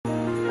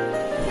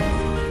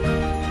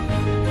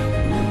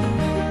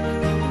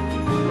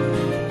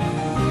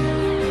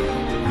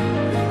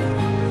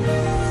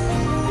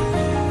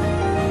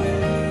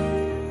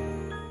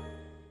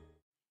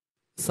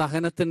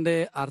സഹനത്തിൻ്റെ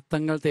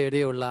അർത്ഥങ്ങൾ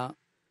തേടിയുള്ള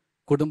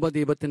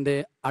കുടുംബദീപത്തിൻ്റെ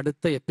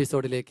അടുത്ത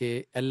എപ്പിസോഡിലേക്ക്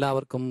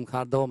എല്ലാവർക്കും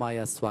ഹാർദവമായ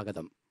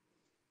സ്വാഗതം.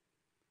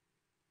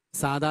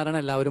 സാധാരണ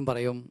എല്ലാവരും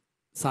പറയും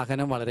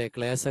സഹനം വളരെ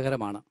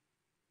ക്ലേശകരമാണ്,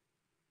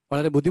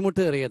 വളരെ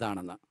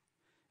ബുദ്ധിമുട്ടേറിയതാണെന്ന്.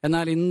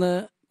 എന്നാൽ ഇന്ന്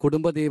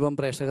കുടുംബദീപം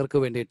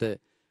പ്രേക്ഷകർക്ക് വേണ്ടിയിട്ട്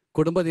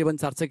കുടുംബദീപം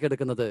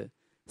ചർച്ചയ്ക്കെടുക്കുന്നത്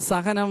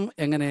സഹനം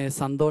എങ്ങനെ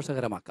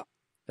സന്തോഷകരമാക്കാം,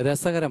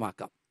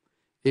 രസകരമാക്കാം,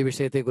 ഈ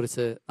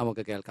വിഷയത്തെക്കുറിച്ച്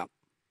നമുക്ക് കേൾക്കാം.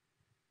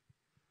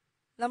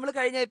 നമ്മൾ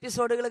കഴിഞ്ഞ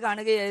എപ്പിസോഡുകൾ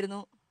കാണുകയായിരുന്നു.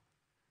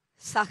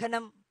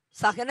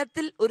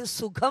 സഹനത്തിൽ ഒരു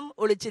സുഖം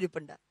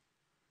ഒളിച്ചിരിപ്പുണ്ട്,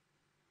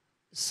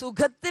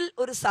 സുഖത്തിൽ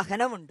ഒരു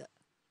സഹനമുണ്ട്.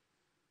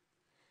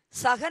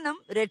 സഹനം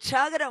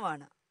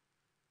രക്ഷാകരമാണ്.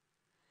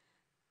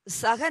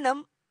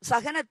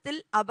 സഹനത്തിൽ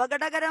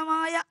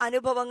അപകടകരമായ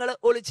അനുഭവങ്ങൾ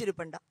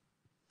ഒളിച്ചിരിപ്പുണ്ട്.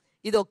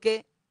 ഇതൊക്കെ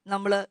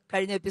നമ്മൾ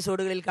കഴിഞ്ഞ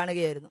എപ്പിസോഡുകളിൽ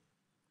കാണുകയായിരുന്നു.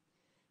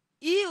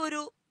 ഈ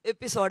ഒരു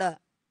എപ്പിസോഡ്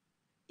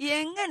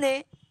എങ്ങനെ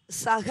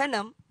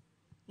സഹനം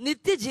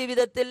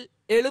നിത്യജീവിതത്തിൽ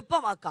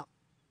എളുപ്പമാക്കാം,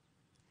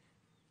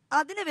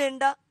 അതിനു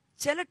വേണ്ട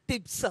ചില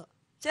ടിപ്സ്,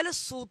 ചില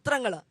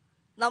സൂത്രങ്ങൾ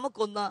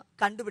നമുക്കൊന്ന്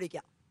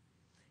കണ്ടുപിടിക്കാം.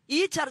 ഈ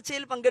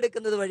ചർച്ചയിൽ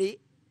പങ്കെടുക്കുന്നത് വഴി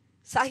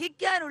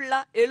സഹിക്കാനുള്ള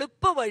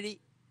എളുപ്പ വഴി,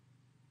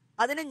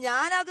 അതിന്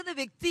ഞാനാകുന്ന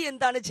വ്യക്തി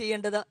എന്താണ്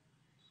ചെയ്യേണ്ടത്,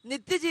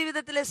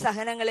 നിത്യജീവിതത്തിലെ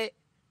സഹനങ്ങളെ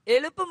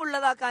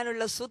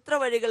എളുപ്പമുള്ളതാക്കാനുള്ള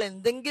സൂത്രവഴികൾ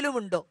എന്തെങ്കിലും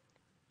ഉണ്ടോ,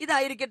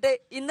 ഇതായിരിക്കട്ടെ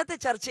ഇന്നത്തെ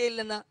ചർച്ചയിൽ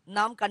നിന്ന്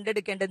നാം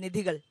കണ്ടെടുക്കേണ്ട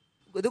നിധികൾ.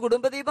 ഇത്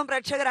കുടുംബദീപം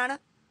പ്രേക്ഷകരാണ്,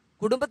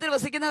 കുടുംബത്തിൽ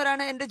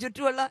വസിക്കുന്നവരാണ് എൻ്റെ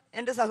ചുറ്റുമുള്ള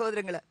എൻ്റെ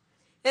സഹോദരങ്ങൾ.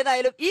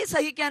 ഏതായാലും ഈ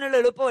സഹിക്കാനുള്ള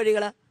എളുപ്പ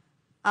വഴികൾ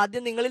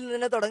ആദ്യം നിങ്ങളിൽ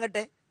നിന്ന്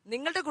തുടങ്ങട്ടെ.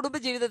 നിങ്ങളുടെ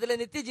കുടുംബജീവിതത്തിലെ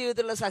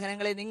നിത്യജീവിതത്തിലുള്ള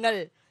സഹനങ്ങളെ നിങ്ങൾ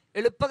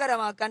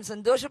എളുപ്പകരമാക്കാൻ,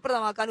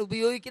 സന്തോഷപ്രദമാക്കാൻ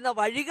ഉപയോഗിക്കുന്ന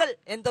വഴികൾ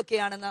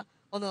എന്തൊക്കെയാണെന്ന്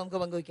ഒന്ന് നമുക്ക്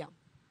പങ്കുവയ്ക്കാം.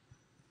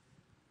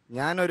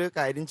 ഞാനൊരു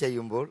കാര്യം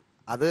ചെയ്യുമ്പോൾ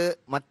അത്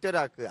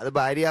മറ്റൊരാൾക്ക്, അത്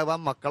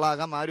ഭാര്യയാവാം,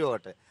 മക്കളാകാം, ആരും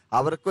ആവട്ടെ,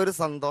 അവർക്കൊരു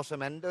സന്തോഷം,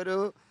 എൻ്റെ ഒരു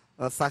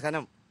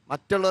സഹനം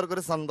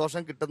മറ്റുള്ളവർക്കൊരു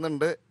സന്തോഷം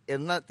കിട്ടുന്നുണ്ട്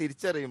എന്ന്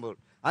തിരിച്ചറിയുമ്പോൾ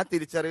ആ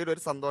തിരിച്ചറിയിൽ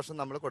ഒരു സന്തോഷം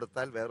നമ്മൾ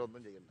കൊടുത്താൽ വേറെ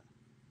ഒന്നും ചെയ്യണ്ട,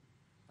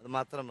 അത്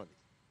മാത്രം മതി.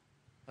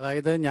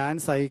 അതായത് ഞാൻ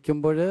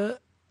സഹിക്കുമ്പോൾ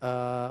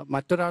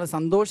മറ്റൊരാൾ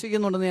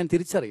സന്തോഷിക്കുന്നുണ്ടെന്ന് ഞാൻ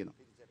തിരിച്ചറിയുന്നു.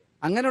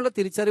 അങ്ങനെയുള്ള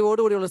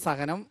തിരിച്ചറിവോടുകൂടിയുള്ള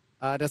സഹനം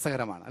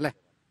രസകരമാണ് അല്ലേ?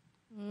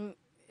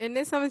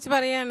 എന്നെ സംബന്ധിച്ച്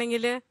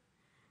പറയുകയാണെങ്കിൽ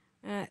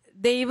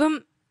ദൈവം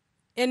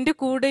എൻ്റെ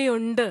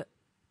കൂടെയുണ്ട്,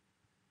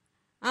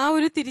 ആ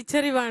ഒരു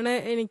തിരിച്ചറിവാണ്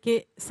എനിക്ക്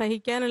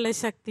സഹിക്കാനുള്ള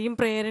ശക്തിയും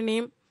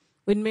പ്രേരണയും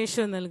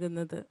ഉന്മേഷവും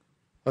നൽകുന്നത്.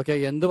 ഓക്കെ,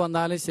 എന്ത്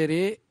വന്നാലും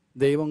ശരി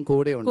ദൈവം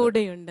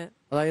കൂടെയുണ്ട്.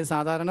 അതായത്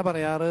സാധാരണ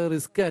പറയാറ്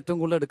റിസ്ക് ഏറ്റവും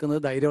കൂടുതൽ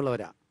എടുക്കുന്നത്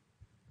ധൈര്യമുള്ളവരാ.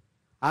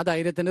 ആ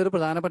ധൈര്യത്തിന്റെ ഒരു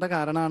പ്രധാനപ്പെട്ട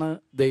കാരണമാണ്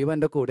ദൈവം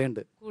എന്റെ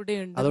കൂടെയുണ്ട്.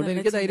 അതുകൊണ്ട്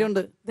എനിക്ക്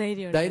ധൈര്യമുണ്ട്.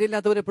 ധൈര്യം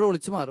ഇല്ലാത്തവർ എപ്പോഴും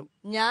ഒളിച്ചു മാറും.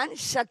 ഞാൻ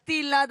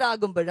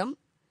ശക്തിയില്ലാതാകുമ്പോഴും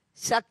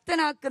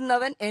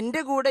ശക്തനാക്കുന്നവൻ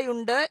എന്റെ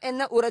കൂടെയുണ്ട്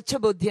എന്ന ഉറച്ച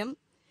ബോധ്യം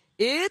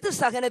ഏത്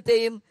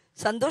സഹനത്തെയും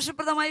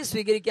സന്തോഷപ്രദമായി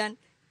സ്വീകരിക്കാൻ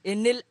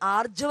എന്നിൽ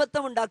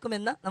ആർജവത്വം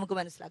ഉണ്ടാക്കുമെന്ന് നമുക്ക്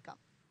മനസ്സിലാക്കാം.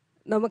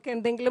 നമുക്ക്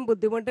എന്തെങ്കിലും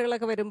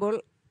ബുദ്ധിമുട്ടുകളൊക്കെ വരുമ്പോൾ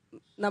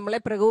നമ്മളെ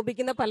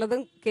പ്രകോപിക്കുന്ന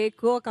പലതും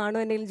കേൾക്കുകയോ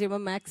കാണുകയോ എന്തെങ്കിലും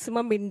ചെയ്യുമ്പോൾ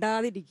മാക്സിമം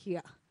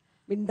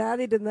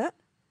മിണ്ടാതിരുന്ന്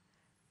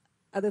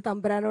അത്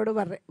തമ്പുരാനോട്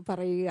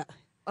പറയുക.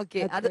 ഓക്കെ,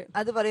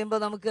 അത് പറയുമ്പോൾ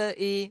നമുക്ക്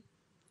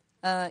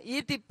ഈ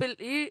ടിപ്പിൽ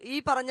ഈ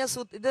പറഞ്ഞ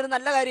ഇതൊരു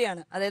നല്ല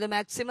കാര്യമാണ്. അതായത്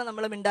മാക്സിമം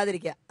നമ്മൾ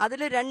മിണ്ടാതിരിക്കുക.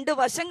 അതിൽ രണ്ട്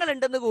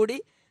വശങ്ങളുണ്ടെന്ന് കൂടി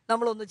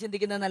നമ്മളൊന്ന്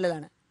ചിന്തിക്കുന്നത്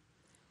നല്ലതാണ്.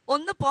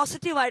 ഒന്ന്,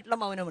 പോസിറ്റീവായിട്ടുള്ള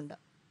മൗനമുണ്ട്.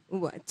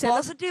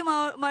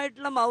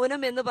 പോസിറ്റീവായിട്ടുള്ള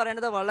മൗനം എന്ന്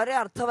പറയുന്നത് വളരെ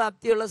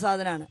അർത്ഥവ്യാപ്തിയുള്ള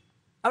സാധനമാണ്.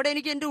 അവിടെ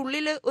എനിക്ക് എൻ്റെ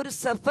ഉള്ളിൽ ഒരു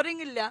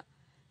സഫറിങ് ഇല്ല.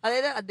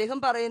 അതായത് അദ്ദേഹം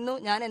പറയുന്നു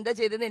ഞാൻ എന്താ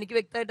ചെയ്തതെന്ന് എനിക്ക്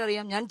വ്യക്തമായിട്ട്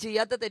അറിയാം. ഞാൻ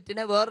ചെയ്യാത്ത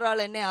തെറ്റിനെ വേറൊരാൾ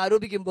എന്നെ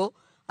ആരോപിക്കുമ്പോൾ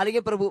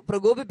അല്ലെങ്കിൽ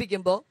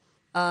പ്രകോപിപ്പിക്കുമ്പോൾ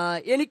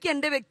എനിക്ക്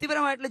എൻ്റെ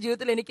വ്യക്തിപരമായിട്ടുള്ള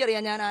ജീവിതത്തിൽ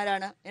എനിക്കറിയാം ഞാൻ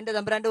ആരാണ്, എൻ്റെ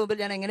തമ്പുരാന്റെ മുമ്പിൽ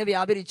ഞാൻ എങ്ങനെ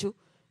വ്യാപരിച്ചു,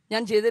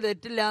 ഞാൻ ചെയ്ത്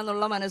തെറ്റില്ല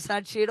എന്നുള്ള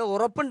മനസാക്ഷിയുടെ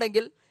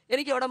ഉറപ്പുണ്ടെങ്കിൽ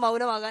എനിക്ക് അവിടെ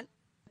മൗനമാകാൻ.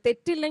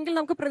 തെറ്റില്ലെങ്കിൽ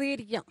നമുക്ക്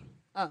പ്രതികരിക്കാം.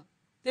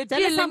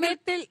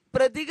 തെറ്റില്ലെങ്കിൽ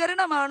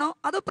പ്രതികരണമാണോ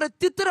അതോ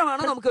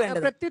പ്രത്യുത്തരമാണോ നമുക്ക്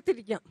വേണ്ടത്?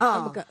 പ്രത്യുത്തരിക്കാം.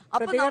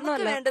 അപ്പൊ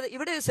നമുക്ക് വേണ്ടത്,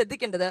 ഇവിടെ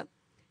ശ്രദ്ധിക്കേണ്ടത്,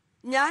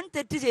 ഞാൻ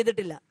തെറ്റ്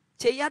ചെയ്തിട്ടില്ല,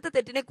 ചെയ്യാത്ത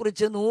തെറ്റിനെ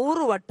കുറിച്ച്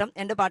 100 വട്ടം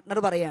എൻ്റെ പാർട്ട്ണർ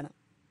പറയാണ്.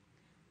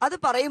 അത്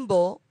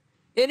പറയുമ്പോ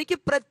എനിക്ക്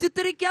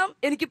പ്രത്യുത്തരിക്കാം,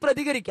 എനിക്ക്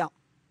പ്രതികരിക്കാം.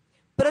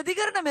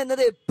 പ്രതികരണം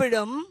എന്നത്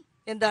എപ്പോഴും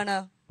എന്താണ്?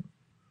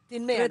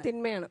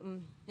 തിന്മയാണ്.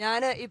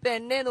 ഞാൻ ഇപ്പൊ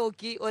എന്നെ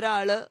നോക്കി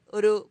ഒരാള്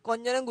ഒരു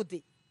കൊഞ്ഞനം കുത്തി,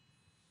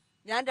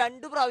 ഞാൻ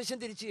 2 പ്രാവശ്യം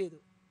തിരിച്ചു ചെയ്തു,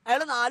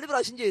 അയാൾ 4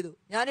 പ്രാവശ്യം ചെയ്തു,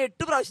 ഞാൻ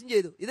 8 പ്രാവശ്യം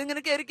ചെയ്തു.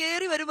 ഇതിങ്ങനെ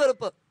കയറി വരും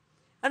വെറുപ്പ്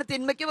ആണ്.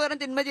 തിന്മയ്ക്ക് പകരം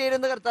തിന്മ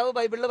ചെയ്യുന്ന കർത്താവ്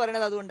ബൈബിളിൽ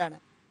പറയുന്നത് അതുകൊണ്ടാണ്.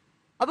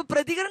 അപ്പൊ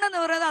പ്രതികരണം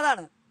എന്ന് പറയുന്നത്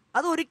അതാണ്.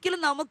 അത് ഒരിക്കലും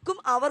നമുക്കും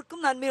അവർക്കും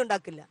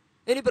നന്മയുണ്ടാക്കില്ല.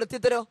 ഇനി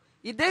പ്രത്യുത്തരോ,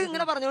 ഇദ്ദേഹം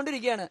ഇങ്ങനെ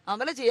പറഞ്ഞുകൊണ്ടിരിക്കുകയാണ്,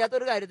 അമല ചെയ്യാത്ത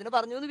ഒരു കാര്യത്തിന്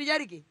പറഞ്ഞു എന്ന്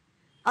വിചാരിക്കേ.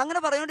 അങ്ങനെ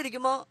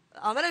പറഞ്ഞുകൊണ്ടിരിക്കുമ്പോൾ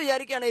അമല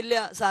വിചാരിക്കുകയാണ്, ഇല്ല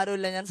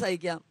സാരമില്ല, ഞാൻ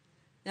സഹിക്കാം,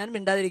 ഞാൻ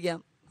മിണ്ടാതിരിക്കാം,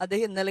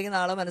 അദ്ദേഹം ഇന്നല്ലെങ്കിൽ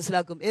നാളെ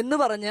മനസ്സിലാക്കും എന്ന്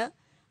പറഞ്ഞ്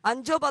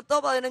 5, 10,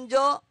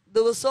 15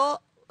 ദിവസമോ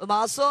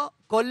മാസോ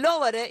കൊല്ലോ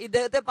വരെ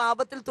ഇദ്ദേഹത്തെ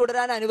പാപത്തിൽ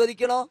തുടരാൻ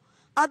അനുവദിക്കണോ?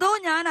 അതോ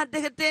ഞാൻ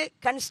അദ്ദേഹത്തെ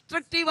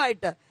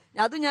കൺസ്ട്രക്റ്റീവായിട്ട്,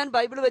 അത് ഞാൻ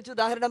ബൈബിൾ വെച്ച്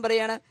ഉദാഹരണം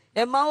പറയാണ്.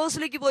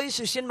 എമ്മാവോസിലേക്ക് പോയി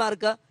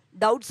ശിഷ്യന്മാർക്ക്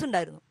ഡൗട്ട്സ്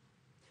ഉണ്ടായിരുന്നു.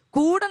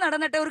 കൂടെ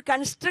നടന്നിട്ട് ഒരു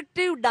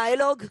കൺസ്ട്രക്റ്റീവ്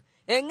ഡയലോഗ്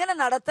എങ്ങനെ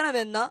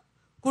നടത്തണമെന്ന്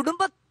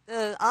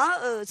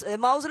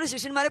എമ്മാവൂസിലെ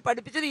ശിഷ്യന്മാരെ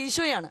പഠിപ്പിച്ചത്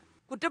ഈശോയാണ്.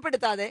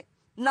 കുറ്റപ്പെടുത്താതെ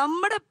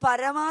നമ്മുടെ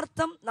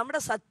പരമാർത്ഥം, നമ്മുടെ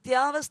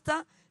സത്യാവസ്ഥ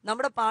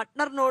നമ്മുടെ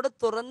പാർട്ട്ണറിനോട്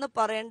തുറന്ന്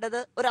പറയേണ്ടത്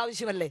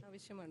ഒരാവശ്യമല്ലേ?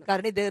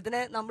 കാരണം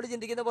ഇദ്ദേഹത്തിനെ നമ്മൾ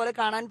ചിന്തിക്കുന്ന പോലെ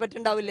കാണാൻ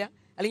പറ്റുന്നുണ്ടാവില്ല,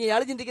 അല്ലെങ്കിൽ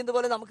ഇയാൾ ചിന്തിക്കുന്ന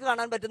പോലെ നമുക്ക്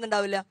കാണാൻ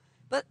പറ്റുന്നുണ്ടാവില്ല.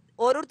 അപ്പൊ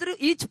ഓരോരുത്തരും,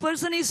 ഈച്ച്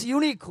പേഴ്സൺ ഈസ്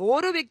യൂണീക്ക്.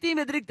 ഓരോ വ്യക്തിയും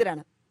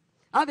വ്യതിരിക്തരാണ്.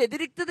 ആ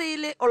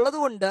വ്യതിരിക്തതയിൽ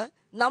ഉള്ളതുകൊണ്ട്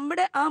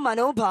നമ്മുടെ ആ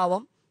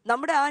മനോഭാവം,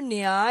 നമ്മുടെ ആ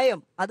ന്യായം,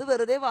 അത്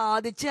വെറുതെ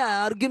വാദിച്ച്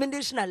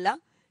ആർഗ്യുമെന്റേഷൻ അല്ല,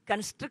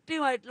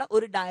 കൺസ്ട്രക്റ്റീവ് ആയിട്ടുള്ള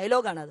ഒരു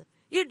ഡയലോഗാണത്.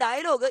 ഈ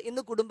ഡയലോഗ്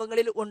ഇന്ന്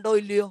കുടുംബങ്ങളിൽ ഉണ്ടോ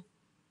ഇല്ലയോ?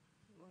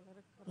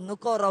 ഇന്ന്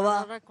കുറവാ.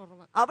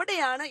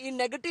 അവിടെയാണ് ഈ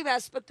നെഗറ്റീവ്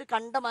ആസ്പെക്ട്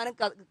കണ്ടമാനം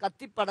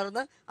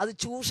കത്തിപ്പടർന്ന് അത്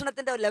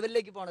ചൂഷണത്തിന്റെ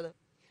ലെവലിലേക്ക് പോണത്.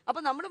 അപ്പൊ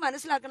നമ്മൾ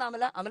മനസ്സിലാക്കണം,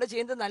 അമല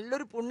ചെയ്യുന്നത്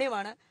നല്ലൊരു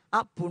പുണ്യമാണ്. ആ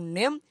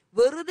പുണ്യം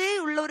വെറുതെ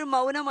ഉള്ള ഒരു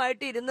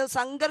മൗനമായിട്ട് ഇരുന്ന്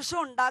സംഘർഷം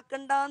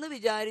ഉണ്ടാക്കണ്ടെന്ന്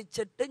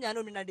വിചാരിച്ചിട്ട് ഞാൻ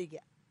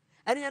മിണ്ടാണ്ടിരിക്കുക.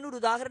 അതിന് ഞാനൊരു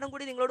ഉദാഹരണം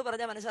കൂടി നിങ്ങളോട്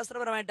പറഞ്ഞ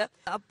മനഃശാസ്ത്രപരമായിട്ട്.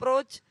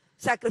 Approach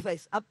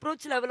sacrifice,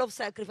 approach level of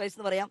sacrifice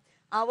എന്ന് പറയാം,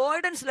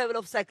 avoidance level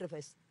of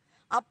sacrifice.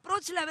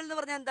 Approach level എന്ന്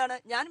പറഞ്ഞാൽ എന്താണ്?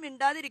 ഞാൻ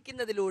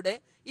മിണ്ടാതിരിക്കുന്നതിലൂടെ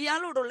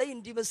ഇയാളോടുള്ള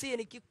ഇന്റിമസി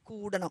എനിക്ക്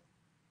കൂടണം.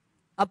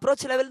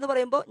 അപ്രോച്ച് ലെവൽ എന്ന്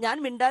പറയുമ്പോൾ ഞാൻ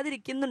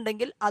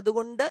മിണ്ടാതിരിക്കുന്നുണ്ടെങ്കിൽ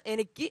അതുകൊണ്ട്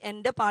എനിക്ക്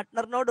എൻ്റെ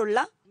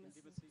പാർട്ട്ണറിനോടുള്ള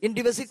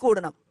ഇന്റിമസി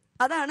കൂടണം.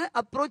 അതാണ്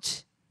അപ്രോച്ച്.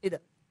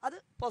 അത്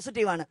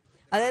പോസിറ്റീവാണ്.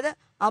 അതായത്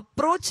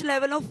അപ്രോച്ച്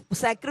ലെവൽ ഓഫ്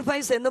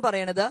സാക്രിഫൈസ് എന്ന്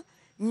പറയുന്നത്,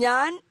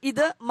 ഞാൻ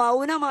ഇത്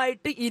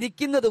മൗനമായിട്ട്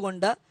ഇരിക്കുന്നത്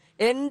കൊണ്ട്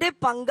എൻ്റെ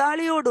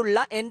പങ്കാളിയോടുള്ള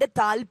എൻ്റെ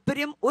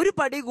താല്പര്യം ഒരു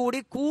പടി കൂടി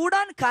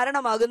കൂടാൻ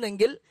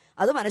കാരണമാകുന്നെങ്കിൽ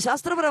അത്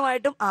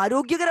മനഃശാസ്ത്രപരമായിട്ടും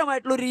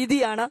ആരോഗ്യകരമായിട്ടുള്ള ഒരു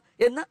രീതിയാണ്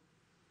എന്ന്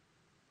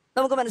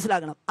നമുക്ക്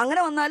മനസ്സിലാക്കണം.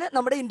 അങ്ങനെ വന്നാൽ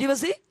നമ്മുടെ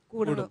ഇന്റിമസി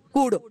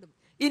കൂടും.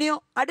 ഇനിയോ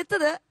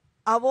അടുത്തത്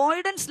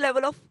അവോയ്ഡൻസ്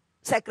ലെവൽ ഓഫ്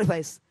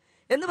സാക്രിഫൈസ്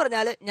എന്ന്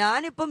പറഞ്ഞാൽ,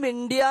 ഞാനിപ്പം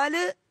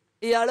മിണ്ടിയാല്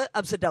ഇയാള്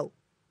അപ്സെറ്റ് ആവും,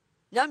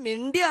 ഞാൻ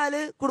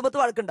മിണ്ടിയാല് കുടുംബത്ത്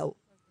വഴക്കുണ്ടാവും,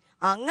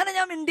 അങ്ങനെ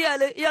ഞാൻ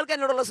മിണ്ടിയാല് ഇയാൾക്ക്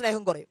എന്നോടുള്ള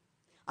സ്നേഹം കുറയും,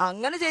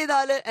 അങ്ങനെ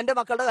ചെയ്താല് എൻ്റെ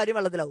മക്കളുടെ കാര്യം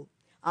വെള്ളത്തിലാവും,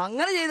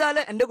 അങ്ങനെ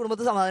ചെയ്താല് എൻ്റെ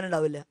കുടുംബത്തിൽ സമാധാനം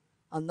ഉണ്ടാവില്ല.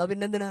 എന്നാ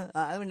പിന്നെന്തിന്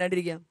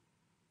മിണ്ടാണ്ടിരിക്കാം?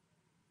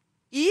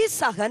 ഈ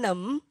സഹനം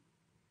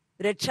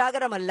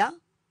രക്ഷാകരമല്ല,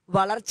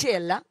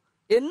 വളർച്ചയല്ല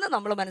എന്ന്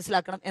നമ്മൾ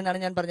മനസ്സിലാക്കണം എന്നാണ്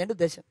ഞാൻ പറഞ്ഞതിന്റെ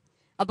ഉദ്ദേശം.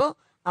 അപ്പോൾ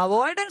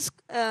അവോയ്ഡൻസ്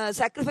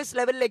സാക്രിഫൈസ്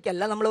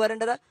ലെവലിലേക്കല്ല നമ്മൾ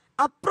വരേണ്ടത്,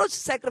 അപ്രോച്ച്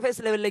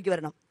സാക്രിഫൈസ് ലെവലിലേക്ക്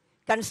വരണം.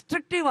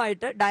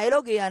 കൺസ്ട്രക്റ്റീവായിട്ട്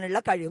ഡയലോഗ് ചെയ്യാനുള്ള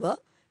കഴിവ്.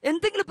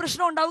 എന്തെങ്കിലും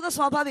പ്രശ്നം ഉണ്ടാവുക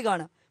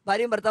സ്വാഭാവികമാണ്.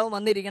 ഭാര്യയും ഭർത്താവും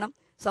വന്നിരിക്കണം,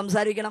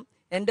 സംസാരിക്കണം,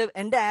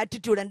 എൻ്റെ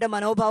ആറ്റിറ്റ്യൂഡ്, എൻ്റെ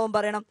മനോഭാവം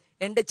പറയണം,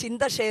 എൻ്റെ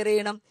ചിന്ത ഷെയർ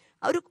ചെയ്യണം.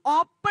 ഒരു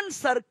ഓപ്പൺ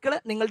സർക്കിള്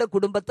നിങ്ങളുടെ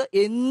കുടുംബത്ത്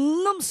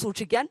എന്നും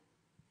സൂക്ഷിക്കാൻ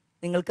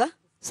നിങ്ങൾക്ക്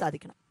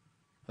സാധിക്കണം.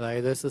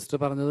 അതായത് സിസ്റ്റർ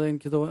പറഞ്ഞത്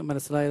എനിക്ക്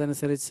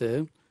മനസ്സിലായതനുസരിച്ച്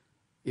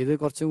ഇത്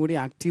കുറച്ചും കൂടി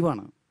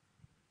ആക്റ്റീവാണ്,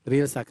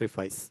 റിയൽ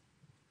സാക്രിഫൈസ്.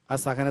 ആ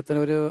സഹനത്തിന്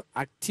ഒരു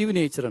ആക്റ്റീവ്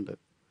നേച്ചർ ഉണ്ട്.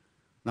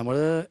 നമ്മൾ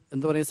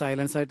എന്താ പറയുക,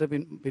 സൈലൻസ് ആയിട്ട്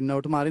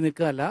പിന്നോട്ട് മാറി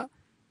നിൽക്കുകയല്ല.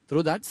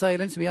 Through that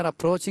silence V R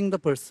approaching the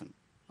person.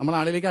 നമ്മൾ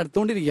ആളിലേക്ക്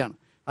അടുത്തുകൊണ്ടിരിക്കുകയാണ്.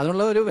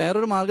 അതിനുള്ള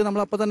വേറൊരു മാർഗ്ഗം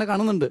നമ്മൾ അപ്പോൾ തന്നെ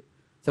കാണുന്നുണ്ട്.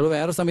 ചിലപ്പോൾ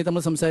വേറൊരു സമയത്ത്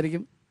നമ്മൾ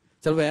സംസാരിക്കും,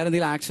 ചിലപ്പോൾ വേറെ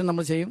എന്തെങ്കിലും ആക്ഷൻ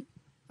നമ്മൾ ചെയ്യും.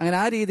 അങ്ങനെ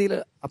ആ രീതിയിൽ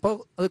അപ്പോൾ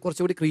അത്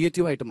കുറച്ചുകൂടി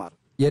ക്രിയേറ്റീവായിട്ട് മാറും.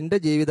 എൻ്റെ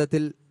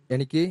ജീവിതത്തിൽ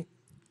എനിക്ക്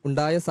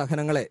ഉണ്ടായ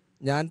സഹനങ്ങളെ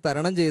ഞാൻ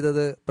തരണം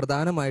ചെയ്തത്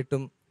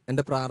പ്രധാനമായിട്ടും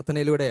എൻ്റെ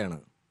പ്രാർത്ഥനയിലൂടെയാണ്.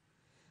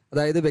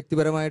 അതായത്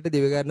വ്യക്തിപരമായിട്ട്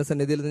ദിവ്യകാരുണ്യ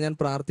സന്നിധിയിൽ നിന്ന് ഞാൻ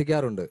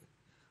പ്രാർത്ഥിക്കാറുണ്ട്.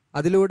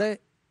 അതിലൂടെ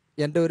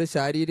എൻ്റെ ഒരു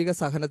ശാരീരിക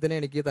സഹനത്തിനെ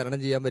എനിക്ക് തരണം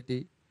ചെയ്യാൻ പറ്റി.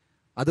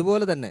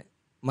 അതുപോലെ തന്നെ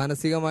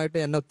മാനസികമായിട്ട്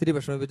എന്നെ ഒത്തിരി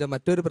വിഷമിപ്പിച്ച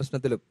മറ്റൊരു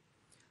പ്രശ്നത്തിലും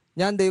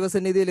ഞാൻ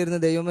ദൈവസന്നിധിയിലിരുന്ന്,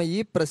 ദൈവമേ ഈ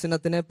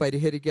പ്രശ്നത്തിനെ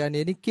പരിഹരിക്കാൻ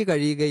എനിക്ക്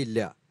കഴിയുകയില്ല,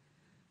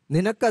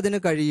 നിനക്കതിന്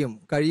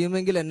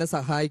കഴിയുമെങ്കിൽ എന്നെ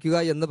സഹായിക്കുക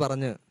എന്ന്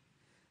പറഞ്ഞ്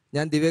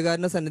ഞാൻ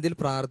ദിവ്യകാരുണ്യ സന്നിധിയിൽ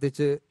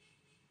പ്രാർത്ഥിച്ച്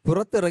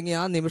പുറത്തിറങ്ങി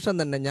ആ നിമിഷം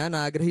തന്നെ ഞാൻ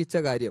ആഗ്രഹിച്ച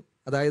കാര്യം,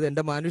 അതായത്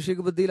എൻ്റെ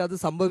മാനുഷിക ബുദ്ധിയിൽ അത്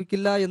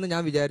സംഭവിക്കില്ല എന്ന്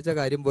ഞാൻ വിചാരിച്ച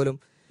കാര്യം പോലും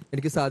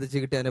എനിക്ക് സാധിച്ചു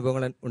കിട്ടിയ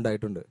അനുഭവങ്ങൾ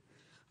ഉണ്ടായിട്ടുണ്ട്.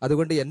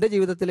 അതുകൊണ്ട് എൻ്റെ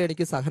ജീവിതത്തിൽ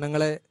എനിക്ക്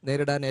സഹനങ്ങളെ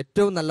നേരിടാൻ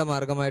ഏറ്റവും നല്ല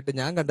മാർഗമായിട്ട്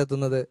ഞാൻ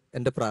കണ്ടെത്തുന്നത്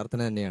എൻ്റെ പ്രാർത്ഥന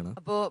തന്നെയാണ്.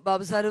 അപ്പോ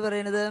ബാബു സാറ്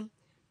പറയുന്നത്,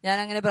 ഞാൻ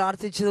അങ്ങനെ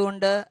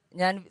പ്രാർത്ഥിച്ചതുകൊണ്ട്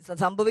ഞാൻ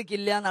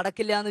സംഭവിക്കില്ല,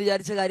 നടക്കില്ല എന്ന്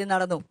വിചാരിച്ച കാര്യം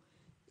നടന്നു.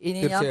 ഇനി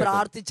ഞാൻ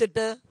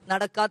പ്രാർത്ഥിച്ചിട്ട്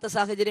നടക്കാത്ത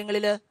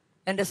സാഹചര്യങ്ങളില്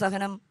എന്റെ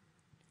സഹനം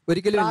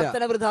ഒരിക്കലും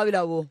പ്രാർത്ഥന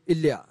വൃഥാവിലാവോ?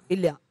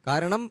 ഇല്ല.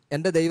 കാരണം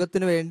എന്റെ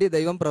ദൈവത്തിന് വേണ്ടി,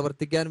 ദൈവം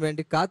പ്രവർത്തിക്കാൻ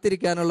വേണ്ടി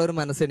കാത്തിരിക്കാനുള്ള ഒരു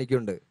മനസ്സ്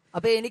എനിക്കുണ്ട്.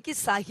 അപ്പൊ എനിക്ക്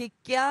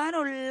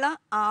സഹിക്കാനുള്ള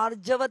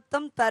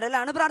ആർജവത്വം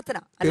തരലാണ് പ്രാർത്ഥന,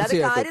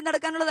 അല്ലാതെ കാര്യം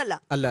നടക്കാനുള്ളതല്ല.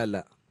 അല്ല.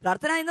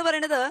 പ്രാർത്ഥന എന്ന്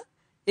പറയുന്നത്,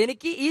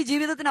 എനിക്ക് ഈ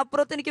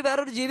ജീവിതത്തിനപ്പുറത്ത് എനിക്ക്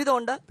വേറൊരു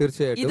ജീവിതമുണ്ട്.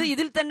 തീർച്ചയായിട്ടും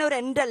ഇതിൽ തന്നെ ഒരു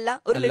എൻഡ്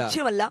അല്ല, ഒരു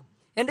ലക്ഷ്യമല്ല.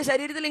 എന്റെ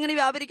ശരീരത്തിൽ ഇങ്ങനെ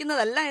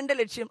വ്യാപരിക്കുന്നതല്ല എന്റെ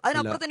ലക്ഷ്യം.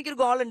 അതിനപ്പുറത്ത് എനിക്കൊരു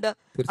ഗോൾ ഉണ്ട്.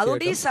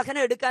 അതുകൊണ്ട് ഈ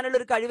സഹനം എടുക്കാനുള്ള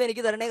ഒരു കഴിവ്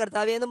എനിക്ക് തരണേ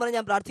കർത്താവേ എന്ന് പറഞ്ഞ്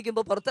ഞാൻ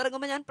പ്രാർത്ഥിക്കുമ്പോൾ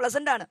പുറത്തിറങ്ങുമ്പോൾ ഞാൻ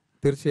പ്ലസന്റ് ആണ്,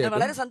 ഞാൻ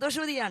വളരെ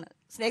സന്തോഷവതിയാണ്,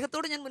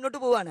 സ്നേഹത്തോടെ ഞാൻ മുന്നോട്ട്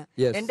പോവാണ്.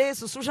 എന്റെ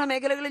ശുശ്രൂഷ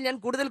മേഖലകളിൽ ഞാൻ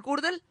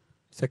കൂടുതൽ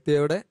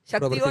ശക്തിയോടെ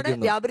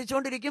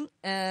വ്യാപരിച്ചുകൊണ്ടിരിക്കും.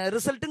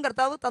 റിസൾട്ടും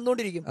കർത്താവ്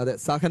തന്നുകൊണ്ടിരിക്കും. അതെ,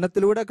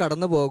 സഹനത്തിലൂടെ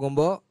കടന്നു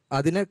പോകുമ്പോ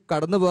അതിനെ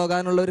കടന്നു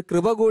പോകാനുള്ള ഒരു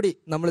കൃപ കൂടി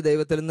നമ്മൾ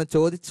ദൈവത്തിൽ നിന്ന്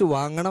ചോദിച്ചു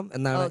വാങ്ങണം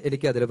എന്നാണ്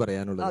എനിക്ക് അതിൽ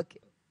പറയാനുള്ളത്.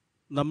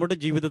 നമ്മുടെ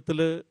ജീവിതത്തിൽ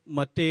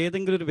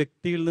മറ്റേതെങ്കിലും ഒരു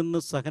വ്യക്തിയിൽ നിന്ന്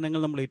സഹനങ്ങൾ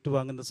നമ്മൾ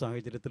ഏറ്റുവാങ്ങുന്ന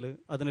സാഹചര്യത്തിൽ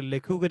അതിനെ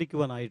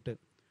ലഘൂകരിക്കുവാനായിട്ട്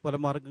പല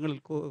മാർഗങ്ങളിൽ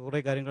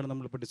കുറേ കാര്യങ്ങൾ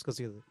നമ്മളിപ്പോൾ ഡിസ്കസ്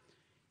ചെയ്തത്.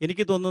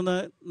 എനിക്ക്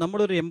തോന്നുന്നത്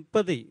നമ്മളൊരു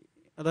എമ്പതി,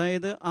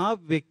 അതായത് ആ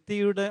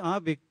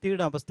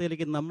വ്യക്തിയുടെ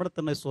അവസ്ഥയിലേക്ക് നമ്മളെ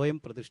തന്നെ സ്വയം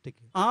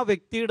പ്രതിഷ്ഠിക്കുക. ആ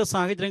വ്യക്തിയുടെ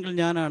സാഹചര്യങ്ങൾ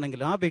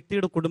ഞാനാണെങ്കിൽ, ആ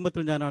വ്യക്തിയുടെ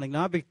കുടുംബത്തിൽ ഞാനാണെങ്കിൽ,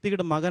 ആ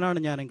വ്യക്തിയുടെ മകനാണ്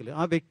ഞാനെങ്കിൽ,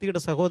 ആ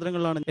വ്യക്തിയുടെ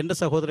സഹോദരങ്ങളാണ് എൻ്റെ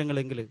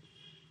സഹോദരങ്ങളെങ്കിൽ,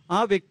 ആ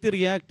വ്യക്തി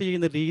റിയാക്ട്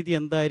ചെയ്യുന്ന രീതി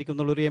എന്തായിരിക്കും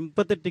എന്നുള്ളൊരു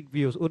എംപത്തറ്റിക്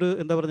വ്യൂസ്, ഒരു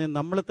എന്താ പറയുക,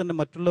 നമ്മളെ തന്നെ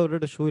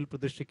മറ്റുള്ളവരുടെ ഷൂവിൽ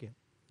പ്രതിഷ്ഠിക്കുക.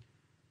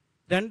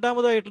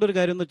 രണ്ടാമതായിട്ടുള്ളൊരു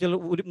കാര്യം എന്ന് വെച്ചാൽ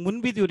ഒരു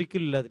മുൻവിധി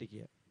ഒരിക്കലും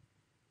ഇല്ലാതിരിക്കുക.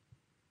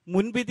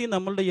 മുൻവിധി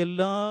നമ്മളുടെ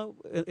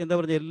എന്താ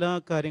പറയുക, എല്ലാ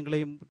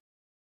കാര്യങ്ങളെയും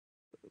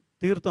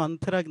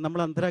തീർത്തും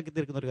നമ്മളെ അന്ധരാക്കി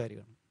തീർക്കുന്ന ഒരു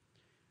കാര്യമാണ്.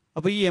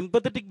 അപ്പോൾ ഈ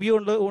എംപത്തറ്റിക് വ്യൂ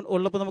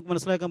ഉള്ളപ്പോൾ നമുക്ക്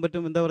മനസ്സിലാക്കാൻ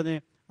പറ്റും, എന്താ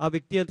പറഞ്ഞത്, ആ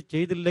വ്യക്തി അത്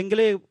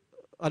ചെയ്തില്ലെങ്കിലേ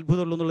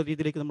അത്ഭുതമുള്ളൂ എന്നുള്ള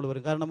രീതിയിലേക്ക് നമ്മൾ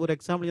വരും. കാരണം ഒരു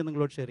എക്സാമ്പിൾ ഞാൻ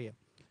നിങ്ങളോട് ഷെയർ ചെയ്യാം.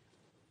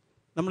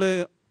 നമ്മൾ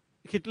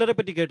ഹിറ്റ്ലറെ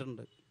പറ്റി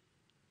കേട്ടിട്ടുണ്ട്.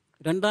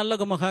 രണ്ടാം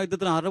ലോക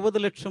മഹായുദ്ധത്തിൽ 60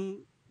 ലക്ഷം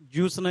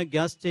ജ്യൂസിനെ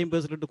ഗ്യാസ്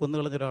ചേമ്പേഴ്സിലിട്ട്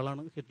കൊന്നുകളഞ്ഞ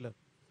ഒരാളാണ് ഹിറ്റ്ലർ.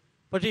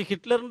 പക്ഷേ ഈ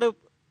ഹിറ്റ്ലറിൻ്റെ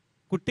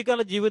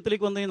കുട്ടിക്കാല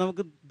ജീവിതത്തിലേക്ക് വന്നു കഴിഞ്ഞാൽ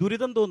നമുക്ക്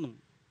ദുരിതം തോന്നും.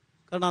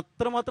 കാരണം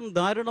അത്രമാത്രം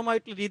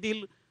ദാരുണമായിട്ടുള്ള രീതിയിൽ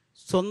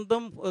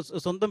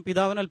സ്വന്തം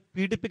പിതാവിനാൽ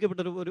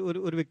പീഡിപ്പിക്കപ്പെട്ട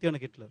ഒരു വ്യക്തിയാണ്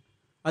ഹിറ്റ്ലർ.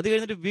 അത്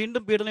കഴിഞ്ഞിട്ട്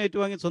വീണ്ടും പീഡനം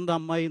ഏറ്റുവാങ്ങിയ സ്വന്തം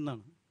അമ്മായി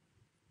എന്നാണ്.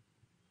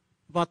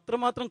 അപ്പോൾ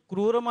അത്രമാത്രം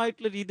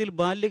ക്രൂരമായിട്ടുള്ള രീതിയിൽ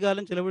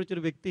ബാല്യകാലം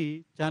ചെലവഴിച്ചൊരു വ്യക്തി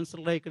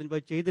ചാൻസലറായി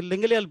കഴിഞ്ഞപ്പോൾ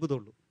ചെയ്തില്ലെങ്കിലേ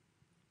അത്ഭുതമുള്ളൂ.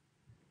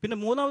 പിന്നെ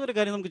മൂന്നാമതൊരു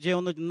കാര്യം നമുക്ക്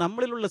ചെയ്യാവുന്ന വെച്ചാൽ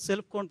നമ്മളിലുള്ള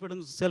സെൽഫ്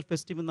കോൺഫിഡൻസ്, സെൽഫ്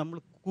എസ്റ്റീം നമ്മൾ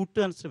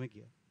കൂട്ടാൻ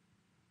ശ്രമിക്കുക.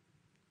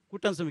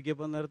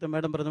 ഇപ്പോൾ നേരത്തെ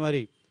മാഡം പറഞ്ഞ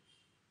മാതിരി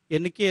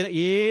എനിക്ക്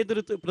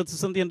ഏതൊരു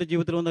പ്രതിസന്ധി എൻ്റെ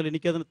ജീവിതത്തിൽ വന്നാലും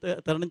എനിക്കതിന്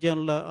തരണം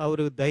ചെയ്യാനുള്ള ആ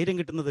ഒരു ധൈര്യം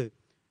കിട്ടുന്നത്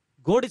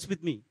ഗോഡ് ഈസ്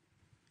വിത്ത് മീ,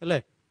 അല്ലേ?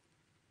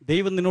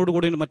 ദൈവം നിന്നോട്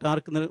കൂടി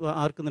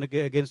ആർക്ക് നിനക്ക്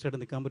അഗേൻസ്റ്റ് ആയിട്ട്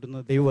നിൽക്കാൻ പറ്റുന്ന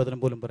ദൈവവചനം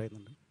പോലും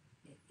പറയുന്നുണ്ട്.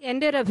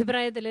 എൻ്റെ ഒരു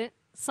അഭിപ്രായത്തിൽ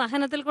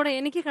സഹനത്തിൽ കൂടെ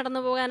എനിക്ക് കടന്നു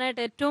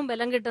പോകാനായിട്ട് ഏറ്റവും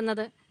ബലം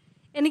കിട്ടുന്നത്,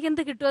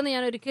 എനിക്കെന്ത് കിട്ടുമെന്ന്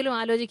ഞാൻ ഒരിക്കലും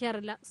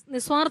ആലോചിക്കാറില്ല.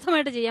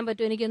 നിസ്വാർത്ഥമായിട്ട് ചെയ്യാൻ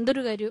പറ്റും എനിക്ക്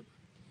എന്തൊരു കാര്യവും.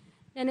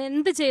 ഞാൻ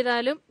എന്ത്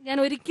ചെയ്താലും ഞാൻ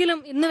ഒരിക്കലും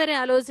ഇന്ന് വരെ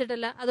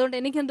ആലോചിച്ചിട്ടില്ല അതുകൊണ്ട്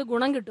എനിക്കെന്ത്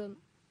ഗുണം കിട്ടുമെന്ന്.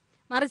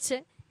 മറിച്ച്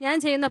ഞാൻ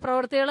ചെയ്യുന്ന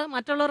പ്രവൃത്തികൾ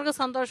മറ്റുള്ളവർക്ക്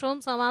സന്തോഷവും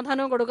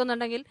സമാധാനവും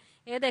കൊടുക്കുന്നുണ്ടെങ്കിൽ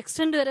ഏത്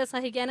എക്സ്റ്റെൻഡ് വരെ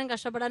സഹിക്കാനും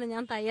കഷ്ടപ്പെടാനും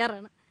ഞാൻ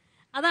തയ്യാറാണ്.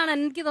 അതാണ്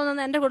എനിക്ക്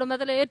തോന്നുന്നത് എൻ്റെ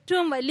കുടുംബത്തിലെ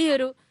ഏറ്റവും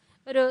വലിയൊരു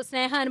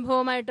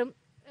സ്നേഹാനുഭവമായിട്ടും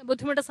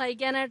ബുദ്ധിമുട്ട്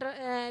സഹിക്കാനായിട്ട്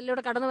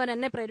ഇതിലൂടെ കടന്നു പോകാൻ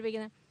എന്നെ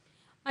പ്രേരിപ്പിക്കുന്നത്.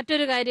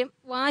 മറ്റൊരു കാര്യം,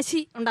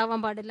 വാശി ഉണ്ടാവാൻ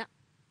പാടില്ല.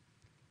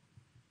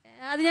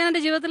 അത് ഞാൻ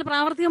എൻ്റെ ജീവിതത്തിൽ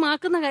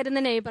പ്രാവർത്തികമാക്കുന്ന കാര്യം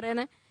തന്നെയായി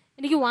പറയുന്നത്.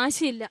 എനിക്ക്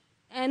വാശിയില്ല.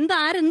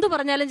 ആരെന്ത്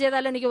പറഞ്ഞാലും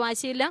ചെയ്താലും എനിക്ക്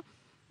വാശിയില്ല.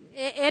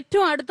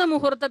 ഏറ്റവും അടുത്ത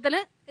മുഹൂർത്തത്തിൽ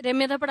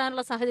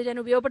രമ്യതപ്പെടാനുള്ള സാഹചര്യം ഞാൻ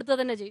ഉപയോഗപ്പെടുത്തുക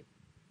തന്നെ ചെയ്യും.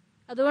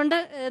 അതുകൊണ്ട്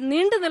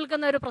നീണ്ടു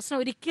നിൽക്കുന്ന ഒരു പ്രശ്നം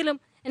ഒരിക്കലും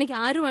എനിക്ക്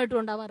ആരുമായിട്ടും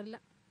ഉണ്ടാവാറില്ല.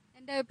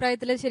 എൻ്റെ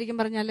അഭിപ്രായത്തിൽ ശരിക്കും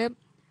പറഞ്ഞാൽ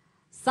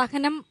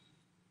സഹനം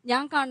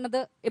ഞാൻ കാണുന്നത്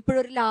എപ്പോഴും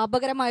ഒരു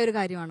ലാഭകരമായൊരു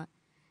കാര്യമാണ്.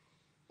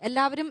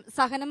 എല്ലാവരും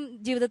സഹനം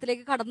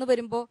ജീവിതത്തിലേക്ക് കടന്നു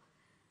വരുമ്പോൾ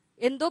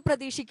എന്തോ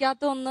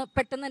പ്രതീക്ഷിക്കാത്ത ഒന്ന്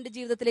പെട്ടെന്ന് എൻ്റെ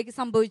ജീവിതത്തിലേക്ക്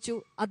സംഭവിച്ചു,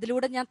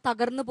 അതിലൂടെ ഞാൻ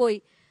തകർന്നു പോയി,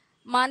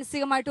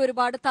 മാനസികമായിട്ട്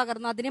ഒരുപാട്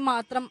തകർന്നു, അതിനെ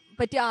മാത്രം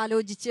പറ്റി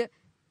ആലോചിച്ച്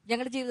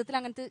ഞങ്ങളുടെ ജീവിതത്തിൽ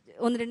അങ്ങനത്തെ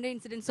 1-2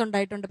 ഇൻസിഡൻസ്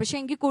ഉണ്ടായിട്ടുണ്ട്. പക്ഷെ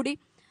എങ്കിൽ കൂടി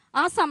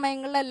ആ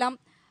സമയങ്ങളിലെല്ലാം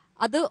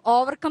അത്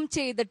ഓവർകം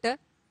ചെയ്തിട്ട്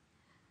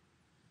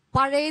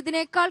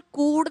പഴയതിനേക്കാൾ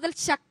കൂടുതൽ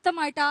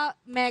ശക്തമായിട്ട് ആ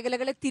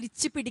മേഖലകളെ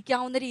തിരിച്ചു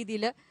പിടിക്കാവുന്ന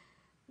രീതിയിൽ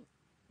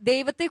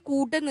ദൈവത്തെ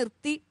കൂടെ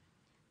നിർത്തി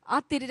ആ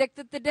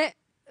തിരുരക്തത്തിന്റെ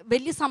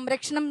വലിയ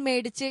സംരക്ഷണം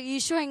മേടിച്ച്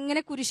ഈശോ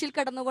എങ്ങനെ കുരിശിൽ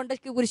കടന്നുകൊണ്ട്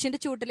കുരിശിന്റെ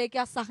ചൂട്ടിലേക്ക്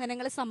ആ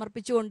സഹനങ്ങളെ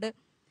സമർപ്പിച്ചുകൊണ്ട്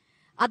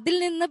അതിൽ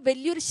നിന്ന്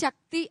വലിയൊരു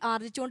ശക്തി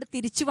ആർജിച്ചുകൊണ്ട്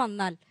തിരിച്ചു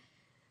വന്നാൽ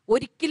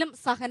ഒരിക്കലും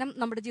സഹനം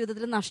നമ്മുടെ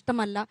ജീവിതത്തിൽ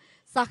നഷ്ടമല്ല.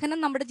 സഹനം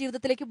നമ്മുടെ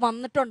ജീവിതത്തിലേക്ക്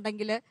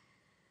വന്നിട്ടുണ്ടെങ്കിൽ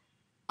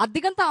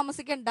അധികം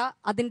താമസിക്കേണ്ട,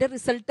 അതിന്റെ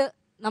റിസൾട്ട്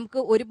നമുക്ക്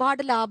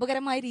ഒരുപാട്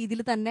ലാഭകരമായ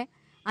രീതിയിൽ തന്നെ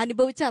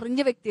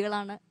അനുഭവിച്ചറിഞ്ഞ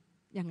വ്യക്തികളാണ്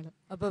ഞങ്ങൾ.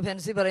 അപ്പൊ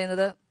ഫെൻസി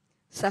പറയുന്നത്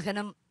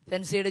സഹനം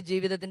ഫെൻസിയുടെ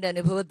ജീവിതത്തിന്റെ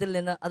അനുഭവത്തിൽ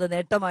നിന്ന് അത്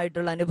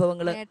നേട്ടമായിട്ടുള്ള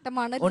അനുഭവങ്ങൾ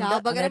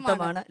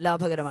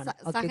ലാഭകരമാണ്.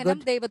 സഹനം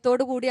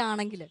ദൈവത്തോടു കൂടി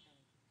ആണെങ്കിൽ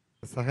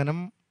സഹനം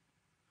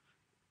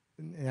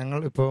ഞങ്ങൾ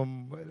ഇപ്പം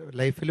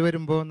ലൈഫിൽ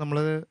വരുമ്പോൾ നമ്മൾ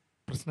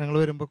പ്രശ്നങ്ങൾ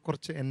വരുമ്പോൾ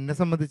കുറച്ച് എന്നെ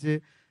സംബന്ധിച്ച്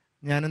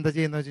ഞാൻ എന്താ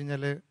ചെയ്യുന്നത് വെച്ച്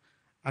കഴിഞ്ഞാൽ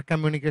ആ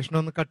കമ്മ്യൂണിക്കേഷൻ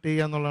ഒന്ന് കട്ട്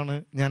ചെയ്യുക എന്നുള്ളതാണ്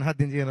ഞാൻ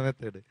ആദ്യം ചെയ്യുന്ന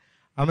മെത്തേഡ്.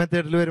 ആ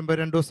മെത്തേഡിൽ വരുമ്പോൾ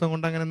 2 ദിവസം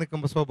കൊണ്ട് അങ്ങനെ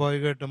നിൽക്കുമ്പോൾ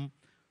സ്വാഭാവികമായിട്ടും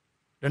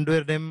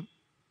രണ്ടുപേരും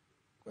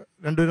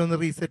ഒന്ന്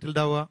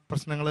റീസെറ്റിൽഡ് ആവുക,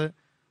 പ്രശ്നങ്ങൾ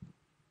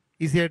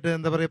ഈസി ആയിട്ട്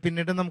എന്താ പറയുക,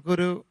 പിന്നീട്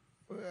നമുക്കൊരു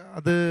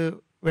അത്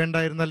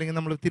വേണ്ടായിരുന്നു അല്ലെങ്കിൽ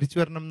നമ്മൾ തിരിച്ചു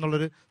വരണം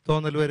എന്നുള്ളൊരു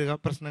തോന്നൽ വരിക,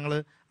 പ്രശ്നങ്ങൾ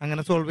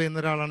അങ്ങനെ സോൾവ്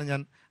ചെയ്യുന്ന ഒരാളാണ്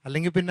ഞാൻ.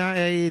 അല്ലെങ്കിൽ പിന്നെ ആ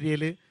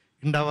ഏരിയയിൽ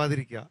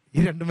ഉണ്ടാവാതിരിക്കുക. ഈ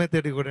 2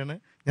 മെത്തേഡിൽ കൂടെയാണ്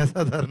ഞാൻ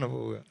സാധാരണ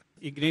പോവുക.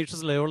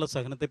 ഇഗ്നേഷ്യസ് ലയോള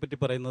സഹനത്തെ പറ്റി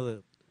പറയുന്നത്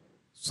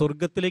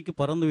സ്വർഗത്തിലേക്ക്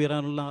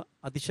പറന്നുയരാനുള്ള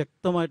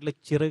അതിശക്തമായിട്ടുള്ള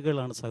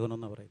ചിറകുകളാണ് സഹനം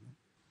എന്ന് പറയുന്നത്.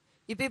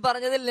 ഇപ്പൊ ഈ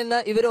പറഞ്ഞതിൽ നിന്ന്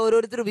ഇവർ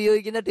ഓരോരുത്തർ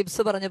ഉപയോഗിക്കുന്ന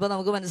ടിപ്സ് പറഞ്ഞപ്പോൾ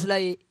നമുക്ക്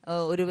മനസ്സിലായി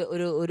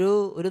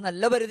ഒരു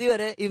നല്ല പരിധി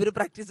വരെ ഇവർ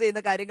പ്രാക്ടീസ്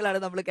ചെയ്യുന്ന കാര്യങ്ങളാണ്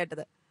നമ്മൾ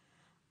കേട്ടത്.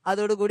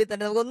 അതോടുകൂടി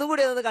തന്നെ നമുക്ക് ഒന്നും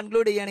കൂടി അതൊന്ന്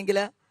കൺക്ലൂഡ് ചെയ്യുകയാണെങ്കിൽ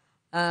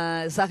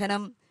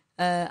സഹനം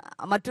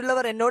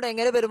മറ്റുള്ളവർ എന്നോട്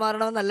എങ്ങനെ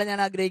പെരുമാറണമെന്നല്ല ഞാൻ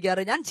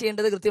ആഗ്രഹിക്കാറ്, ഞാൻ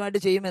ചെയ്യേണ്ടത്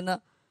കൃത്യമായിട്ട് ചെയ്യുമെന്ന്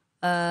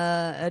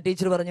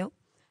ടീച്ചർ പറഞ്ഞു.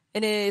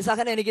 ഇനി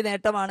സഹനം എനിക്ക്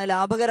നേട്ടമാണ്,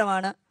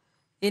 ലാഭകരമാണ്.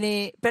 ഇനി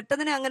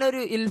പെട്ടെന്ന് അങ്ങനെ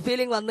ഒരു ഇൽ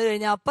ഫീലിംഗ് വന്നു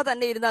കഴിഞ്ഞാൽ അപ്പൊ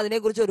തന്നെ ഇരുന്ന്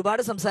അതിനെക്കുറിച്ച്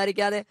ഒരുപാട്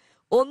സംസാരിക്കാതെ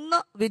ഒന്ന്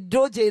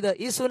വിഡ്രോ ചെയ്ത്,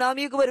 ഈ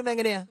സുനാമിയൊക്കെ വരുമ്പോ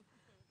എങ്ങനെയാ,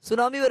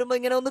 സുനാമി വരുമ്പോ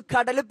ഇങ്ങനെ ഒന്ന്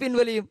കടല്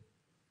പിൻവലിയും,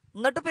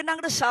 എന്നിട്ട് പിന്നെ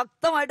അങ്ങോട്ട്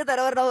ശക്തമായിട്ട്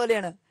തരവരണ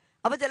പോലെയാണ്.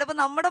 അപ്പൊ ചിലപ്പോ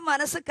നമ്മുടെ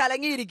മനസ്സ്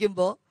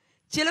കലങ്ങിയിരിക്കുമ്പോ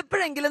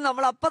ചിലപ്പോഴെങ്കിലും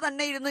നമ്മൾ അപ്പൊ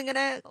തന്നെ ഇരുന്ന്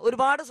ഇങ്ങനെ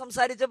ഒരുപാട്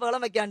സംസാരിച്ച്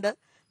ബഹളം വെക്കാണ്ട്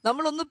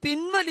നമ്മളൊന്ന്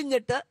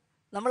പിൻവലിഞ്ഞിട്ട്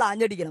നമ്മൾ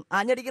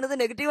ആഞ്ഞടിക്കുന്നത്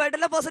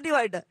നെഗറ്റീവായിട്ടല്ല,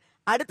 പോസിറ്റീവായിട്ട്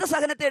അടുത്ത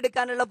സഹനത്തെ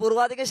എടുക്കാനുള്ള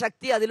പൂർവാധിക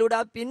ശക്തി അതിലൂടെ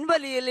ആ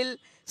പിൻവലിയലിൽ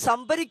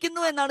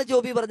സംഭരിക്കുന്നു എന്നാണ്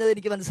ജോബി പറഞ്ഞത്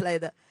എനിക്ക്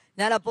മനസ്സിലായത്.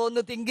 ഞാൻ അപ്പോൾ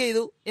ഒന്ന് തിങ്ക്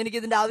ചെയ്തു, എനിക്ക്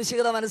ഇതിന്റെ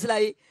ആവശ്യകത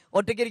മനസ്സിലായി,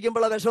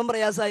 ഒറ്റയ്ക്കിരിക്കുമ്പോഴുള്ള വിഷമം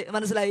പ്രയാസമായി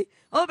മനസ്സിലായി.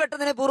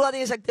 പെട്ടെന്ന് തന്നെ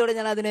പൂർവാധിക ശക്തിയോടെ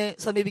ഞാൻ അതിനെ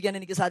സമീപിക്കാൻ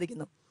എനിക്ക്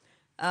സാധിക്കുന്നു.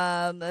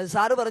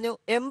 സാറ് പറഞ്ഞു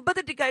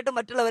എമ്പതറ്റിക് ആയിട്ട്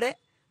മറ്റുള്ളവരെ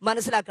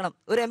മനസ്സിലാക്കണം,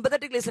 ഒരു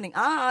എമ്പതറ്റിക് ലിസണിങ്.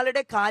 ആ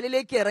ആളുടെ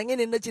കാലിലേക്ക് ഇറങ്ങി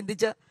നിന്ന്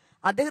ചിന്തിച്ച്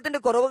അദ്ദേഹത്തിന്റെ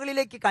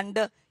കുറവുകളിലേക്ക്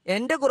കണ്ട്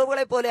എന്റെ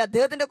കുറവുകളെ പോലെ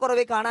അദ്ദേഹത്തിന്റെ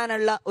കുറവെ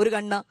കാണാനുള്ള ഒരു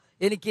കണ്ണ്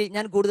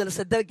ഞാൻ കൂടുതൽ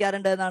ശ്രദ്ധ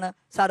വെക്കാറുണ്ട് എന്നാണ്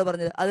സാറ്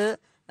പറഞ്ഞത്. അത്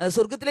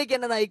സ്വർഗത്തിലേക്ക്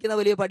എന്നെ നയിക്കുന്ന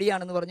വലിയ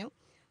പടിയാണെന്ന് പറഞ്ഞു.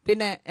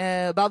 പിന്നെ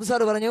ബാബു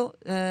സാറ് പറഞ്ഞു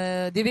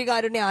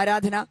ദിവ്യകാരുണ്യ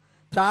ആരാധന,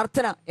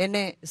 പ്രാർത്ഥന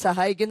എന്നെ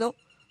സഹായിക്കുന്നു,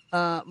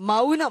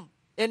 മൗനം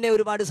എന്നെ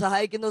ഒരുപാട്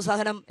സഹായിക്കുന്നു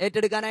സഹനം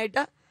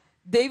ഏറ്റെടുക്കാനായിട്ട്,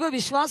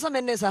 ദൈവവിശ്വാസം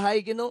എന്നെ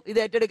സഹായിക്കുന്നു ഇത്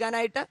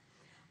ഏറ്റെടുക്കാനായിട്ട്.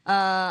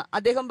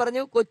 അദ്ദേഹം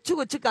പറഞ്ഞു കൊച്ചു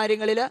കൊച്ചു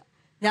കാര്യങ്ങളിൽ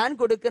ഞാൻ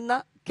കൊടുക്കുന്ന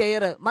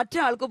കെയർ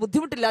മറ്റൊരാൾക്ക്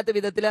ബുദ്ധിമുട്ടില്ലാത്ത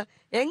വിധത്തിൽ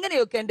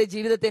എങ്ങനെയൊക്കെ എൻ്റെ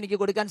ജീവിതത്തെ എനിക്ക്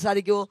കൊടുക്കാൻ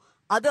സാധിക്കുമോ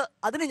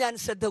അതിന് ഞാൻ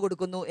ശ്രദ്ധ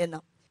കൊടുക്കുന്നു എന്ന്.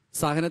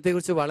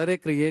 സഹനത്തെക്കുറിച്ച് വളരെ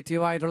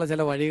ക്രിയേറ്റീവായിട്ടുള്ള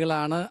ചില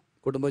വഴികളാണ്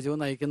കുടുംബജീവൻ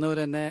നയിക്കുന്നവർ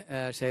എന്നെ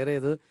ഷെയർ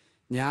ചെയ്ത്.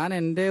 ഞാൻ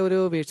എൻ്റെ ഒരു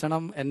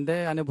വീക്ഷണം, എൻ്റെ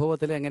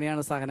അനുഭവത്തിൽ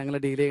എങ്ങനെയാണ് സഹനങ്ങൾ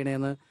ഡീൽ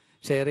ചെയ്യണതെന്ന്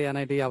ഷെയർ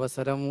ചെയ്യാനായിട്ട് ഈ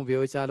അവസരം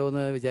ഉപയോഗിച്ചാലോ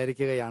എന്ന്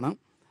വിചാരിക്കുകയാണ്.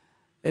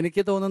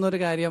 എനിക്ക് തോന്നുന്ന ഒരു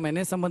കാര്യം,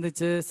 എന്നെ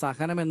സംബന്ധിച്ച്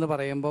സഹനം എന്ന്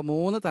പറയുമ്പോൾ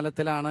 3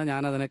 തലത്തിലാണ്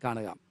ഞാൻ അതിനെ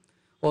കാണുക.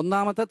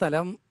 ഒന്നാമത്തെ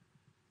തലം,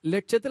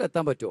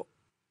 ലക്ഷ്യത്തിലെത്താൻ പറ്റുമോ.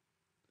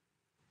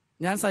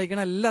 ഞാൻ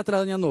സഹിക്കണ എല്ലാത്തിലും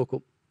അത് ഞാൻ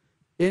നോക്കും.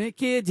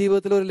 എനിക്ക്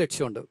ജീവിതത്തിൽ ഒരു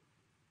ലക്ഷ്യമുണ്ട്,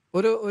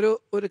 ഒരു ഒരു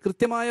ഒരു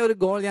കൃത്യമായ ഒരു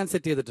ഗോൾ ഞാൻ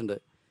സെറ്റ് ചെയ്തിട്ടുണ്ട്.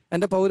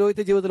 എൻ്റെ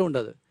പൗരോഹിത്യ ജീവിതത്തിലും ഉണ്ട്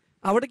അത്.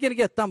 അവിടേക്ക്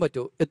എനിക്ക് എത്താൻ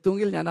പറ്റുമോ,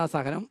 എത്തുമെങ്കിൽ ഞാൻ ആ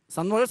സഹനം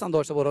വളരെ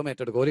സന്തോഷപൂർവ്വം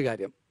ഏറ്റെടുക്കും. ഒരു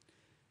കാര്യം.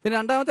 പിന്നെ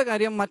രണ്ടാമത്തെ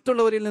കാര്യം,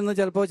 മറ്റുള്ളവരിൽ നിന്ന്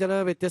ചിലപ്പോൾ ചില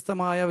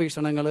വ്യത്യസ്തമായ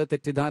വീക്ഷണങ്ങൾ,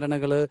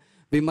 തെറ്റിദ്ധാരണകൾ,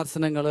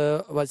 വിമർശനങ്ങൾ,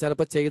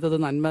 ചിലപ്പോൾ ചെയ്തത്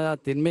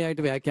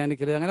തിന്മയായിട്ട്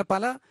വ്യാഖ്യാനിക്കൽ, അങ്ങനെ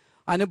പല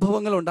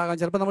അനുഭവങ്ങൾ ഉണ്ടാകാം.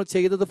 ചിലപ്പോൾ നമ്മൾ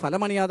ചെയ്തത്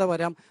ഫലമണിയാതെ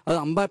വരാം, അത്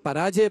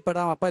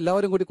പരാജയപ്പെടാം, അപ്പോൾ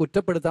എല്ലാവരും കൂടി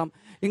കുറ്റപ്പെടുത്താം,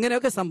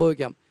 ഇങ്ങനെയൊക്കെ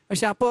സംഭവിക്കാം.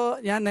 പക്ഷെ അപ്പോൾ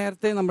ഞാൻ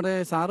നേരത്തെ നമ്മുടെ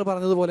സാറ്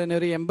പറഞ്ഞതുപോലെ തന്നെ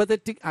ഒരു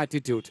എമ്പതറ്റിക്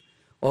ആറ്റിറ്റ്യൂഡ്.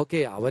 ഓക്കെ,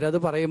 അവരത്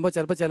പറയുമ്പോൾ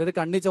ചിലപ്പോൾ ചിലർ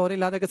കണ്ണി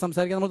ചോരയില്ലാതെയൊക്കെ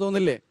സംസാരിക്കാൻ നമ്മൾ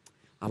തോന്നില്ലേ,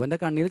 അവൻ്റെ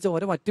കണ്ണിൽ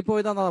ചോര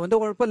വറ്റിപ്പോയതാണ്, അവൻ്റെ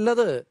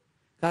കുഴപ്പമില്ലത്.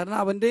 കാരണം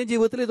അവൻ്റെയും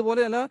ജീവിതത്തിൽ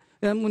ഇതുപോലെ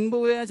മുൻപ്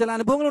ചില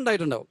അനുഭവങ്ങൾ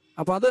ഉണ്ടായിട്ടുണ്ടാവും.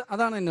 അപ്പോൾ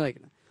അതാണ് എന്നെ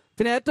നയിക്കുന്നത്.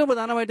 പിന്നെ ഏറ്റവും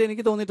പ്രധാനമായിട്ട്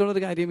എനിക്ക്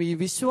തോന്നിയിട്ടുള്ളൊരു കാര്യം, ഈ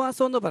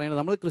വിശ്വാസം എന്ന് പറയുന്നത്,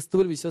 നമ്മൾ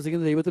ക്രിസ്തുവിൽ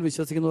വിശ്വസിക്കുന്നു, ദൈവത്തിൽ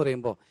വിശ്വസിക്കുന്നു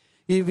പറയുമ്പോൾ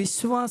ഈ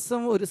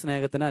വിശ്വാസം ഒരു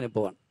സ്നേഹത്തിൻ്റെ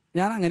അനുഭവമാണ്.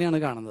 ഞാൻ അങ്ങനെയാണ്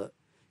കാണുന്നത്.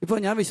 ഇപ്പോൾ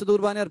ഞാൻ വിശുദ്ധ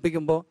കുർബാന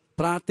അർപ്പിക്കുമ്പോൾ,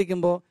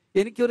 പ്രാർത്ഥിക്കുമ്പോൾ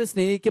എനിക്കൊരു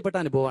സ്നേഹിക്കപ്പെട്ട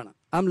അനുഭവമാണ്.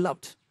 I M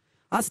loved.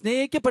 ആ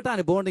സ്നേഹിക്കപ്പെട്ട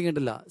അനുഭവം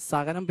ഉണ്ടെങ്കില്ല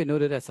സഹനം പിന്നെ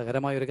ഒരു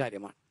രസകരമായ ഒരു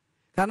കാര്യമാണ്.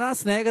 കാരണം ആ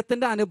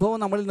സ്നേഹത്തിന്റെ അനുഭവം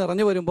നമ്മളിൽ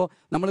നിറഞ്ഞു വരുമ്പോൾ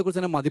നമ്മളെക്കുറിച്ച്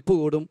തന്നെ മതിപ്പ്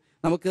കൂടും,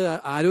 നമുക്ക്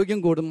ആരോഗ്യം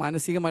കൂടും,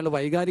 മാനസികമായുള്ള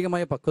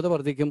വൈകാരികമായ പക്വത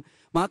വർദ്ധിക്കും,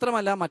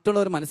 മാത്രമല്ല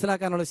മറ്റുള്ളവർ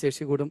മനസ്സിലാക്കാനുള്ള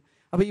ശേഷി കൂടും.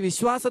 അപ്പോൾ ഈ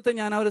വിശ്വാസത്തെ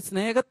ഞാൻ ആ ഒരു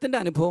സ്നേഹത്തിന്റെ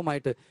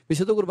അനുഭവമായിട്ട്,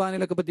 വിശുദ്ധ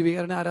കുർബാനയിലൊക്കെ ഇപ്പോൾ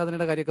ദിവ്യകാരുണ്യ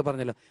ആരാധനയുടെ കാര്യമൊക്കെ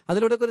പറഞ്ഞല്ലോ,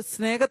 അതിലൂടെയൊക്കെ ഒരു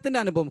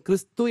സ്നേഹത്തിന്റെ അനുഭവം,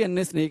 ക്രിസ്തു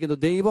എന്നെ സ്നേഹിക്കുന്നു,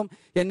 ദൈവം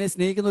എന്നെ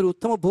സ്നേഹിക്കുന്ന ഒരു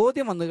ഉത്തമ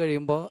ബോധ്യം വന്നു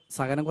കഴിയുമ്പോൾ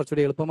സഹനം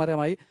കുറച്ചുകൂടി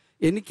എളുപ്പമരമായി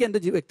എനിക്ക് എൻ്റെ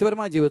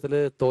വ്യക്തിപരമായ ജീവിതത്തിൽ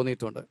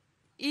തോന്നിയിട്ടുണ്ട്.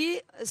 ഈ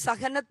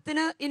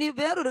സഹനത്തിന് ഇനി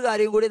വേറൊരു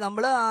കാര്യം കൂടി,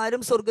 നമ്മൾ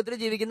ആരും സ്വർഗത്തിൽ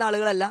ജീവിക്കുന്ന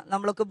ആളുകളല്ല.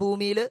 നമ്മളൊക്കെ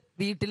ഭൂമിയിൽ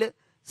വീട്ടിൽ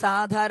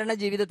സാധാരണ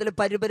ജീവിതത്തിൽ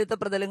പരിപരുത്ത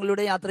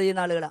പ്രതലങ്ങളിലൂടെ യാത്ര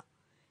ചെയ്യുന്ന ആളുകളാണ്.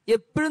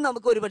 എപ്പോഴും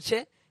നമുക്ക് ഒരുപക്ഷെ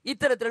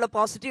ഇത്തരത്തിലുള്ള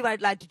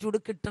പോസിറ്റീവായിട്ടുള്ള ആറ്റിറ്റ്യൂഡ്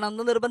കിട്ടണം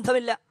എന്ന്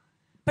നിർബന്ധമില്ല.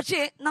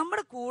 പക്ഷേ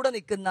നമ്മുടെ കൂടെ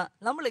നിൽക്കുന്ന,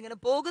 നമ്മളിങ്ങനെ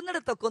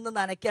പോകുന്നിടത്തൊക്കെ ഒന്ന്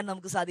നനയ്ക്കാൻ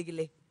നമുക്ക്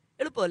സാധിക്കില്ലേ?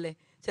 എളുപ്പമല്ലേ?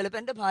 ചിലപ്പോൾ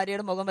എൻ്റെ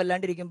ഭാര്യയുടെ മുഖം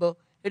വല്ലാണ്ടിരിക്കുമ്പോൾ,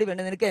 എടി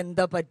വേണ്ട നിനക്ക്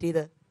എന്താ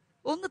പറ്റിയത്,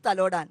 ഒന്ന്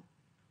തലോടാൻ,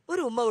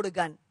 ഒരു ഉമ്മ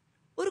കൊടുക്കാൻ,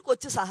 ഒരു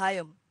കൊച്ചു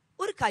സഹായം,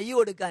 ഒരു കൈ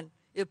കൊടുക്കാൻ.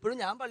 എപ്പോഴും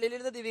ഞാൻ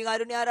പള്ളിയിലിരുന്ന്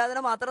ദിവ്യകാരുണ്യ ആരാധന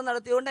മാത്രം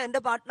നടത്തിയോണ്ട് എൻ്റെ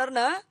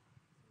പാർട്ട്ണറിന്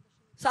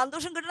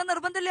സന്തോഷം കിട്ടണം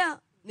നിർബന്ധമില്ല.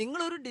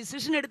 നിങ്ങളൊരു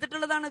ഡിസിഷൻ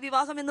എടുത്തിട്ടുള്ളതാണ്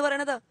വിവാഹം എന്ന്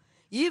പറയുന്നത്.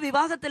 ഈ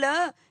വിവാഹത്തില്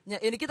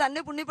എനിക്ക് തന്നെ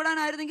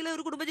പുണ്യപ്പെടാനായിരുന്നെങ്കിൽ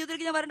ഒരു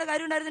കുടുംബജീവിതത്തിലേക്ക് ഞാൻ വരേണ്ട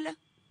കാര്യം ഉണ്ടായിരുന്നില്ല.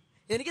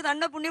 എനിക്ക്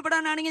തന്നെ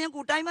പുണ്യപ്പെടാനാണെങ്കിൽ ഞാൻ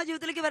കൂട്ടായ്മ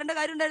ജീവിതത്തിലേക്ക് വരേണ്ട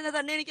കാര്യം ഉണ്ടായിരുന്നില്ല.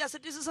 തന്നെ എനിക്ക്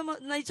അസറ്റിസിസം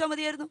നയിച്ചാൽ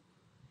മതിയായിരുന്നു.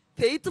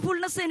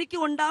 ഫെയ്ത്ത്ഫുൾനെസ് എനിക്ക്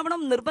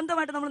ഉണ്ടാവണം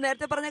നിർബന്ധമായിട്ട്. നമ്മൾ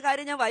നേരത്തെ പറഞ്ഞ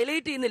കാര്യം ഞാൻ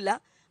വയലേറ്റ് ചെയ്യുന്നില്ല.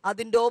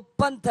 അതിൻ്റെ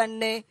ഒപ്പം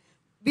തന്നെ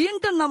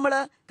വീണ്ടും നമ്മൾ,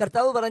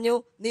 കർത്താവ് പറഞ്ഞു,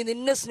 നീ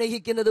നിന്നെ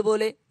സ്നേഹിക്കുന്നത്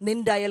പോലെ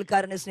നിന്റെ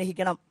അയൽക്കാരനെ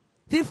സ്നേഹിക്കണം.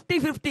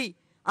 50-50.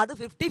 അത്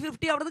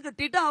 50-50 അവിടെ നിന്ന്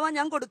കിട്ടിയിട്ടാവാൻ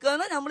ഞാൻ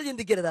കൊടുക്കുകയെന്ന് നമ്മൾ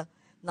ചിന്തിക്കരുത്.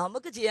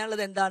 നമുക്ക്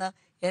ചെയ്യാനുള്ളത് എന്താണ്?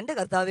 എൻ്റെ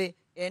കർത്താവെ,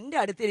 എൻ്റെ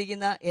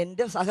അടുത്തിരിക്കുന്ന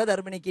എൻ്റെ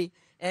സഹധർമ്മിണിക്ക്,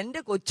 എൻ്റെ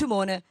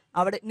കൊച്ചുമോന്,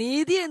 അവിടെ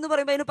നീതി എന്ന്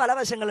പറയുമ്പോൾ അതിന് പല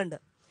വശങ്ങളുണ്ട്.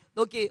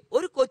 നോക്കി,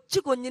 ഒരു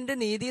കുഞ്ഞിന്റെ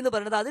നീതി എന്ന്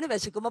പറയുന്നത് അതിന്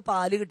വിശക്കുമ്പോൾ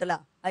പാല് കിട്ടല,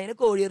 അതിന്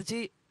കോഴിയിറച്ചി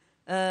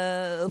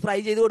ഫ്രൈ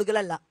ചെയ്ത്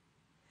കൊടുക്കലല്ല.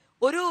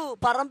 ഒരു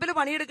പറമ്പിൽ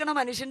പണിയെടുക്കണ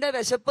മനുഷ്യന്റെ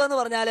വിശപ്പ് എന്ന്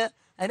പറഞ്ഞാൽ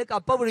അതിന്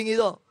കപ്പ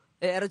പുഴുങ്ങിയതോ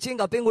ഇറച്ചിയും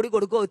കപ്പയും കൂടി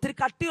കൊടുക്കുമോ, ഇത്തിരി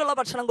കട്ടിയുള്ള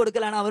ഭക്ഷണം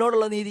കൊടുക്കലാണ്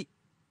അവനോടുള്ള നീതി.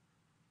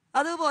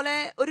 അതുപോലെ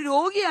ഒരു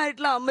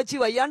രോഗിയായിട്ടുള്ള അമ്മച്ചി,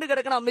 വയ്യാണ്ട്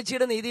കിടക്കണ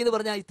അമ്മച്ചിയുടെ നീതി എന്ന്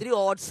പറഞ്ഞാൽ ഇത്തിരി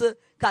ഓട്സ്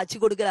കാച്ചി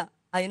കൊടുക്കല,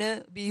 അതിന്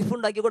ബീഫ്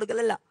ഉണ്ടാക്കി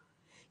കൊടുക്കലല്ല.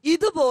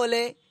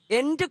 ഇതുപോലെ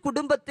എൻ്റെ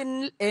കുടുംബത്തിൽ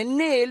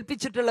എന്നെ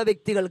ഏൽപ്പിച്ചിട്ടുള്ള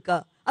വ്യക്തികൾക്ക്,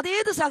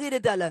 അതേത്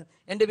സാഹചര്യത്താല്,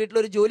 എൻ്റെ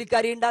വീട്ടിലൊരു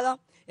ജോലിക്കാരി ഉണ്ടാകാം,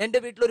 എൻ്റെ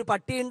വീട്ടിലൊരു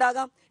പട്ടി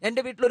ഉണ്ടാകാം,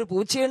 എൻ്റെ വീട്ടിലൊരു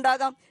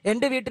പൂച്ചയുണ്ടാകാം,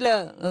 എൻ്റെ വീട്ടില്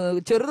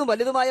ചെറുതും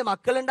വലുതുമായ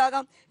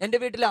മക്കളുണ്ടാകാം, എൻ്റെ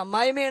വീട്ടിൽ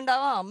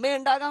അമ്മായിമ്മയുണ്ടാകാം,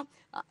 അമ്മയുണ്ടാകാം,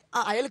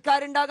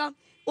 അയൽക്കാരുണ്ടാകാം.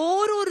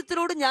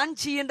 ഓരോരുത്തരോടും ഞാൻ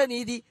ചെയ്യേണ്ട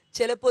നീതി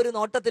ചിലപ്പോൾ ഒരു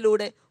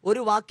നോട്ടത്തിലൂടെ,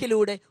 ഒരു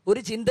വാക്കിലൂടെ, ഒരു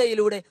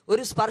ചിന്തയിലൂടെ,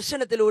 ഒരു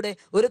സ്പർശനത്തിലൂടെ,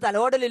 ഒരു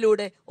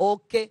തലോടലിലൂടെ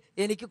ഒക്കെ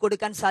എനിക്ക്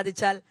കൊടുക്കാൻ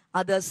സാധിച്ചാൽ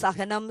അത്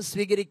സഹനം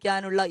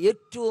സ്വീകരിക്കാനുള്ള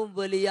ഏറ്റവും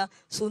വലിയ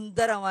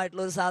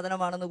സുന്ദരമായിട്ടുള്ള ഒരു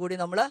സാധനമാണെന്ന് കൂടി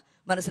നമ്മൾ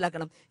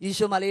മനസ്സിലാക്കണം.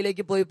 ഈശോ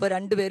മലയിലേക്ക് പോയപ്പോൾ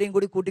 2 പേരെയും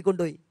കൂടി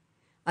കൂട്ടിക്കൊണ്ടുപോയി.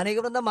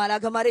 അനേകവൃന്ദം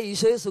മാലാഖമാരെ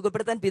ഈശോയെ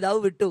സുഖപ്പെടുത്താൻ പിതാവ്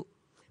വിട്ടു.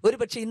 ഒരു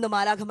പക്ഷെ ഇന്ന്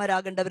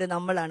മാലാഖമാരാകേണ്ടവര്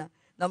നമ്മളാണ്.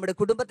 നമ്മുടെ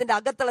കുടുംബത്തിന്റെ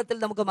അകത്തളത്തിൽ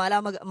നമുക്ക്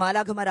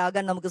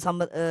മാലാഖമാരാകാൻ നമുക്ക്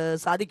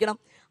സാധിക്കണം.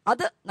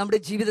 അത് നമ്മുടെ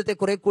ജീവിതത്തെ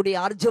കുറെ കൂടി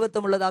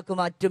ആർജവത്വമുള്ളതാക്കി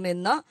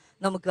മാറ്റുമെന്ന്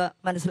നമുക്ക്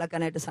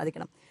മനസ്സിലാക്കാനായിട്ട്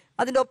സാധിക്കണം.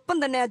 അതിൻ്റെ ഒപ്പം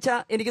തന്നെ അച്ഛാ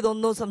എനിക്ക്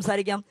തോന്നുന്നു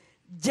സംസാരിക്കാം,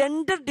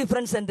 ജെൻഡർ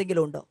ഡിഫറൻസ്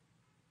എന്തെങ്കിലും ഉണ്ടോ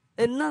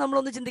എന്നാ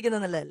നമ്മളൊന്ന്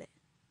ചിന്തിക്കുന്നത് നല്ലതല്ലേ?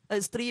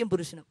 സ്ത്രീയും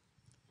പുരുഷനും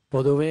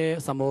പൊതുവെ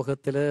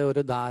സമൂഹത്തില്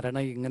ഒരു ധാരണ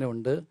ഇങ്ങനെ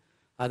ഉണ്ട്,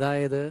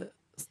 അതായത്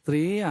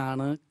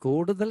സ്ത്രീയാണ്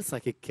കൂടുതൽ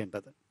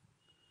സഹിക്കേണ്ടത്.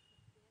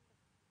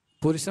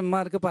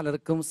 പുരുഷന്മാർക്ക്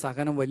പലർക്കും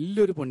സഹനം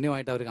വലിയൊരു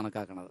പുണ്യമായിട്ട് അവർ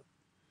കണക്കാക്കണത്,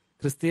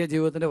 ക്രിസ്തീയ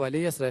ജീവിതത്തിന്റെ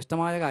വലിയ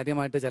ശ്രേഷ്ഠമായ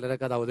കാര്യമായിട്ട്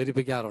ചിലരൊക്കെ അത്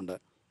അവതരിപ്പിക്കാറുണ്ട്.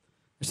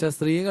 പക്ഷെ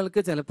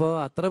സ്ത്രീകൾക്ക് ചിലപ്പോൾ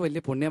അത്ര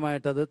വലിയ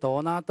പുണ്യമായിട്ട് അത്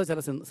തോന്നാത്ത ചില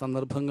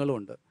സന്ദർഭങ്ങളും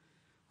ഉണ്ട്.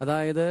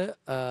 അതായത്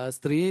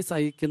സ്ത്രീ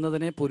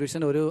സഹിക്കുന്നതിനെ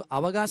പുരുഷൻ ഒരു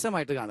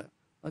അവകാശമായിട്ട് കാണുക.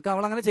 അതൊക്കെ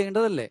അവൾ അങ്ങനെ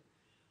ചെയ്യേണ്ടതല്ലേ,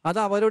 അത്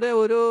അവരുടെ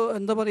ഒരു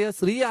എന്താ പറയുക,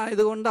 സ്ത്രീ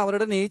ആയതുകൊണ്ട്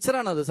അവരുടെ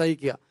നേച്ചറാണ് അത്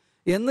സഹിക്കുക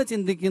എന്ന്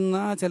ചിന്തിക്കുന്ന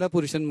ചില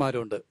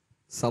പുരുഷന്മാരുണ്ട്.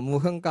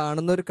 സമൂഹം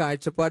കാണുന്ന ഒരു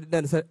കാഴ്ചപ്പാടിന്റെ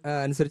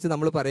അനുസരിച്ച്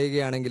നമ്മൾ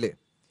പറയുകയാണെങ്കിൽ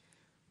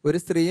ഒരു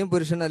സ്ത്രീയും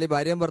പുരുഷനും അല്ലെങ്കിൽ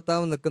ഭാര്യയും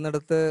ഭർത്താവും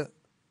നിൽക്കുന്നിടത്ത്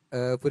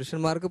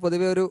പുരുഷന്മാർക്ക്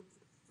പൊതുവെ ഒരു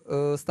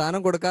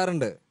സ്ഥാനം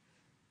കൊടുക്കാറുണ്ട്.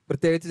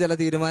 പ്രത്യേകിച്ച് ചില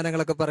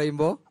തീരുമാനങ്ങളൊക്കെ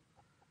പറയുമ്പോൾ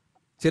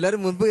ചിലർ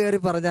മുൻപ്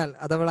കയറി പറഞ്ഞാൽ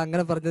അതവൾ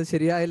അങ്ങനെ പറഞ്ഞത്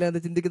ശരിയായില്ല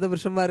എന്ന് ചിന്തിക്കുന്ന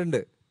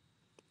പുരുഷന്മാരുണ്ട്.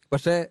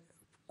 പക്ഷെ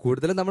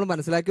കൂടുതലും നമ്മൾ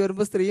മനസ്സിലാക്കി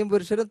വരുമ്പോൾ സ്ത്രീയും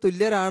പുരുഷനും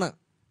തുല്യരാണ്,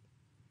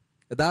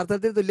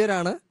 യഥാർത്ഥത്തിൽ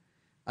തുല്യരാണ്.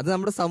 അത്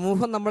നമ്മുടെ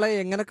സമൂഹം നമ്മളെ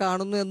എങ്ങനെ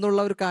കാണുന്നു എന്നുള്ള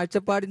ഒരു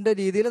കാഴ്ചപ്പാടിന്റെ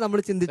രീതിയിൽ നമ്മൾ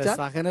ചിന്തിച്ചാൽ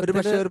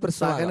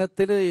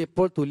സഹനത്തില്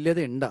ഇപ്പോൾ തുല്യത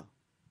ഉണ്ടോ?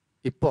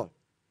 ഇപ്പോൾ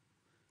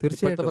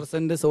തീർച്ചയായിട്ടും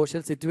പ്രസന്റ്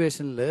സോഷ്യൽ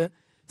സിറ്റുവേഷനിൽ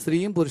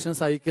സ്ത്രീയും പുരുഷനും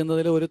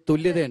സഹിക്കുന്നതിൽ ഒരു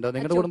തുല്യതയുണ്ടോ?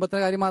 നിങ്ങളുടെ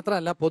കുടുംബത്തിന്റെ കാര്യം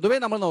മാത്രമല്ല, പൊതുവേ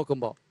നമ്മൾ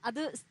നോക്കുമ്പോൾ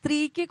അത്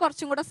സ്ത്രീക്ക്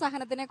കുറച്ചും കൂടെ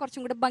സഹനത്തിനെ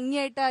കുറച്ചും കൂടെ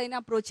ഭംഗിയായിട്ട് അതിനെ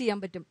അപ്രോച്ച്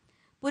ചെയ്യാൻ പറ്റും.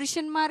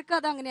 പുരുഷന്മാർക്ക്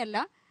അത് അങ്ങനെയല്ല,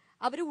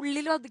 അവർ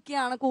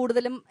ഉള്ളിലൊതുക്കിയാണ്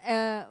കൂടുതലും.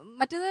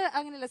 മറ്റേത്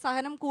അങ്ങനെയല്ല,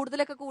 സഹനം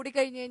കൂടുതലൊക്കെ കൂടി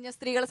കഴിഞ്ഞു കഴിഞ്ഞാൽ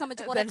സ്ത്രീകളെ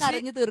സംബന്ധിച്ച്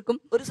കരഞ്ഞു തീർക്കും.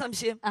 ഒരു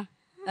സംശയം,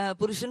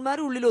 പുരുഷന്മാർ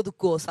ഉള്ളിൽ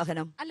ഒതുക്കുവോ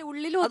സഹനം? അല്ല,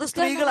 ഉള്ളിൽ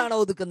സ്ത്രീകളാണോ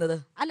ഒതുക്കുന്നത്?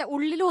 അല്ല,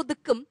 ഉള്ളിൽ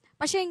ഒതുക്കും.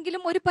 പക്ഷെ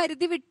എങ്കിലും ഒരു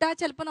പരിധി വിട്ടാൽ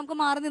ചിലപ്പോ നമുക്ക്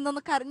മാറി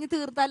നിന്നൊന്ന് കരഞ്ഞു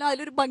തീർത്താലും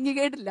അതിലൊരു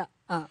ഭംഗികേടില്ല.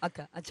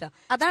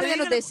 അതാണ്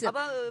ഞാൻ ഉദ്ദേശിച്ചത്.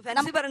 അപ്പൊ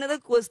ഫാൻസി പറയുന്നത്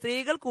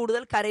സ്ത്രീകൾ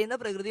കൂടുതൽ കരയുന്ന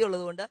പ്രകൃതി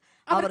ഉള്ളതുകൊണ്ട്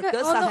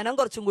അവർക്ക് സഹനം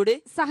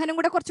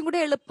കുറച്ചും കൂടി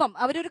എളുപ്പം.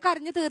 അവരൊരു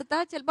കരഞ്ഞു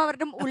തീർത്താൽ ചിലപ്പോ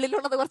അവരുടെ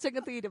ഉള്ളിലുള്ളത്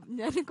കുറച്ചൊക്കെ തീരും.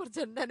 ഞാൻ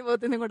കുറച്ച് എന്റെ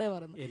അനുഭവത്തിൽ നിന്നും കൂടെ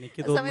പറഞ്ഞു.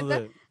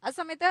 ആ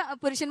സമയത്ത്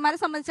പുരുഷന്മാരെ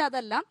സംബന്ധിച്ച്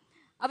അതല്ല,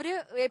 അവര്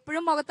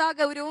എപ്പോഴും മുഖത്ത് ആ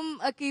ഗൗരവം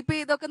കീപ്പ്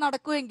ചെയ്തൊക്കെ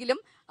നടക്കുമെങ്കിലും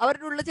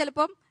അവരുടെ ഉള്ളിൽ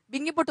ചിലപ്പം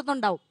വിങ്ങി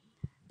പൊട്ടുന്നുണ്ടാവും.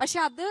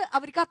 പക്ഷെ അത്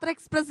അവർക്ക് അത്ര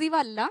എക്സ്പ്രസീവ്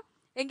അല്ല.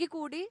 എങ്കിൽ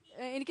കൂടി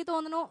എനിക്ക്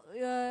തോന്നുന്നു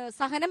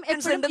സഹനം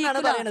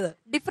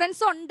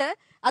ഡിഫറൻസ് ഉണ്ട്,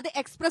 അത്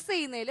എക്സ്പ്രസ്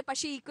ചെയ്യുന്നതിൽ.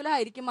 പക്ഷെ ഈക്വൽ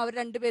ആയിരിക്കും അവർ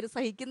രണ്ടുപേരും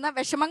സഹിക്കുന്ന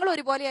വിഷമങ്ങൾ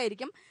ഒരുപോലെ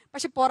ആയിരിക്കും.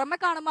 പക്ഷെ പുറമെ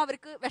കാണുമ്പോൾ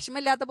അവർക്ക്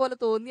വിഷമില്ലാത്ത പോലെ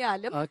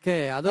തോന്നിയാലും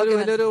അതൊരു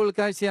വലിയൊരു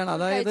ഉൾക്കാഴ്ചയാണ്.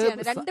 അതായത്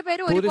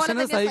രണ്ടുപേരും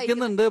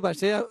സഹിക്കുന്നുണ്ട്,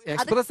 പക്ഷെ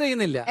എക്സ്പ്രസ്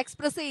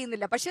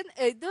ചെയ്യുന്നില്ല. പക്ഷെ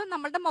ഇത്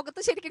നമ്മളുടെ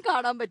മുഖത്ത് ശരിക്കും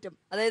കാണാൻ പറ്റും.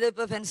 അതായത്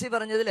ഇപ്പൊ ഫെൻസി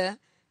പറഞ്ഞതില്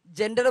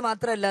ജെൻഡർ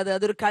മാത്രമല്ല,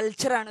 അതൊരു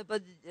കൾച്ചറാണ്. ഇപ്പൊ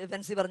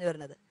ഫെൻസി പറഞ്ഞു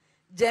വരുന്നത്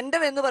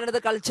ജെൻഡർ എന്ന്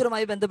പറയുന്നത്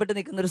കൾച്ചറുമായി ബന്ധപ്പെട്ട്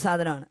നിൽക്കുന്ന ഒരു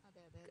സാധനമാണ്,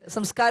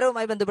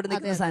 സംസ്കാരവുമായി ബന്ധപ്പെട്ട്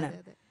നിൽക്കുന്ന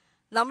സാധനമാണ്.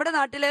 നമ്മുടെ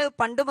നാട്ടില്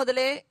പണ്ട്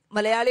മുതലേ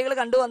മലയാളികൾ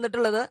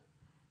കണ്ടുവന്നിട്ടുള്ളത്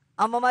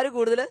അമ്മമാര്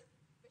കൂടുതൽ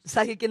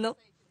സഹിക്കുന്നു.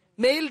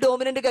 മെയിൽ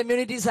ഡോമിനന്റ്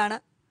കമ്മ്യൂണിറ്റീസ് ആണ്.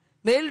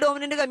 മെയിൽ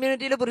ഡോമിനന്റ്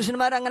കമ്മ്യൂണിറ്റിയിൽ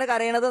പുരുഷന്മാർ അങ്ങനെ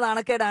കരയണത്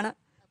നാണക്കേടാണ്.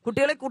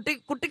 കുട്ടികളെ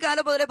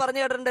കുട്ടിക്കാലം മുതലേ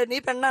പറഞ്ഞു കേട്ടിട്ടുണ്ട്, നീ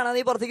പെണ്ണാണ്,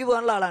 നീ പുറത്തേക്ക്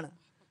പോകാനുള്ള ആളാണ്,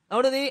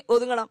 അവിടെ നീ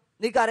ഒതുങ്ങണം,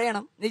 നീ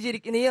കരയണം,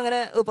 നീ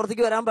അങ്ങനെ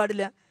പുറത്തേക്ക് വരാൻ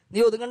പാടില്ല,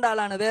 നീ ഒതുങ്ങേണ്ട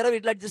ആളാണ്, വേറെ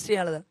വീട്ടിൽ അഡ്ജസ്റ്റ്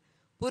ചെയ്യാനുള്ളത്.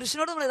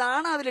 പുരുഷനോട് നമ്മൾ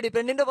ഇതാണാവില്ലടി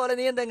പെണ്ണിന്റെ പോലെ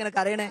നീ എന്താ ഇങ്ങനെ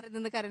കരയണേ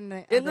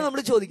എന്ന് നമ്മൾ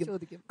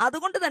ചോദിക്കും.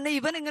 അതുകൊണ്ട് തന്നെ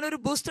ഇവൻ ഇങ്ങനെ ഒരു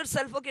ബൂസ്റ്റഡ്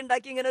സെൽഫ് ഒക്കെ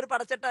ഉണ്ടാക്കി ഇങ്ങനെ ഒരു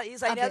പടച്ചട്ട, ഈ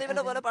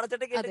സൈന്യാധിപന്റെ പോലെ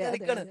പടച്ചട്ടൊക്കെ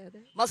നിൽക്കാണ്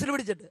മസിൽ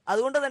പിടിച്ചിട്ട്.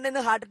 അതുകൊണ്ട് തന്നെ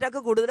ഇന്ന് ഹാർട്ട്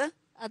അറ്റാക്ക് കൂടുതൽ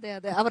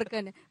അവർക്ക്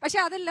തന്നെ. പക്ഷെ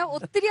അതല്ല,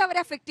 ഒത്തിരി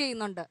അവരെ അഫക്ട്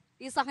ചെയ്യുന്നുണ്ട്.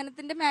 ഈ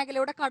സഹനത്തിന്റെ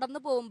മേഖലയുടെ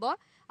കടന്നു പോകുമ്പോൾ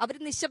അവർ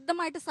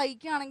നിശബ്ദമായിട്ട്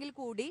സഹിക്കുകയാണെങ്കിൽ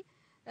കൂടി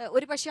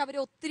ഒരു പക്ഷെ അവർ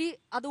ഒത്തിരി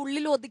അത്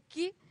ഉള്ളിൽ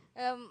ഒതുക്കി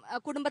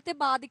കുടുംബത്തെ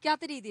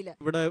ബാധിക്കാത്ത രീതിയിൽ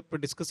ഇവിടെ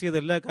ഡിസ്കസ് ചെയ്ത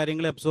എല്ലാ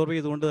കാര്യങ്ങളും അബ്സോർവ്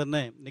ചെയ്തുകൊണ്ട്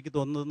തന്നെ എനിക്ക്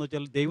തോന്നുന്നതെന്ന്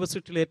വെച്ചാൽ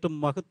ദൈവസൃഷ്ടിയിൽ ഏറ്റവും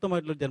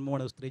മഹത്വമായിട്ടുള്ള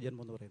ജന്മമാണ് സ്ത്രീ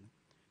ജന്മം എന്ന് പറയുന്നത്.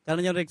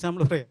 കാരണം ഞാനൊരു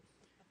എക്സാമ്പിൾ പറയാം.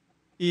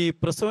 ഈ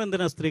പ്രസവം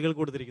എന്തിനാണ് സ്ത്രീകൾ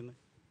കൊടുത്തിരിക്കുന്നത്?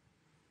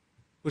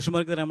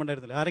 പുരുഷന്മാർക്ക് തരാൻ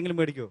വേണ്ടായിരുന്നില്ല. ആരെങ്കിലും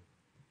മേടിക്കുമോ?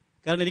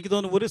 കാരണം എനിക്ക്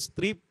തോന്നുന്നു ഒരു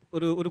സ്ത്രീ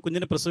ഒരു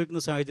കുഞ്ഞിനെ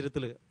പ്രസവിക്കുന്ന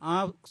സാഹചര്യത്തിൽ ആ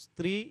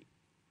സ്ത്രീ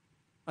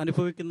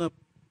അനുഭവിക്കുന്ന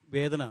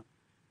വേദന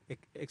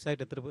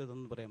എക്സാക്ട് എത്ര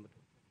ഇതെന്ന് പറയാൻ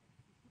പറ്റും?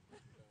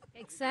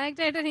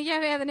 എക്സാക്റ്റ് ആയിട്ട് എനിക്ക്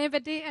ആ വേദനയെ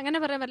പറ്റി അങ്ങനെ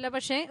പറയാൻ പറ്റില്ല.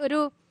 പക്ഷേ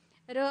ഒരു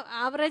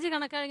ആവറേജ്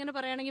കണക്കാണ് ഇങ്ങനെ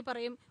പറയുകയാണെങ്കിൽ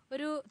പറയും,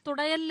 ഒരു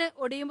തുടയലിൽ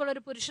ഒടിയുമ്പോൾ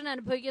ഒരു പുരുഷൻ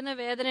അനുഭവിക്കുന്ന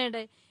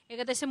വേദനയുടെ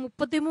ഏകദേശം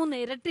 33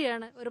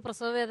 ഇരട്ടിയാണ് ഒരു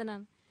പ്രസവ വേദന.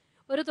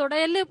 ഒരു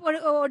തുടയലിൽ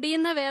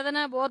ഒടിയുന്ന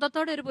വേദന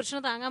ബോധത്തോടെ ഒരു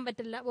പുരുഷന് താങ്ങാൻ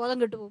പറ്റില്ല, ബോധം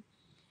കിട്ടുപോകും.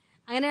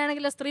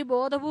 അങ്ങനെയാണെങ്കിൽ സ്ത്രീ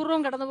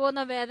ബോധപൂർവം കടന്നു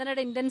പോകുന്ന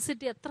വേദനയുടെ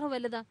ഇന്റൻസിറ്റി എത്ര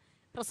വലുതാ.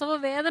 പ്രസവ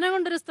വേദന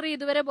കൊണ്ടൊരു സ്ത്രീ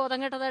ഇതുവരെ ബോധം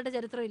കെട്ടതായിട്ട്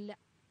ചരിത്രമില്ല,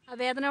 ആ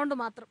വേദന കൊണ്ട്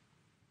മാത്രം.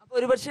 അപ്പൊ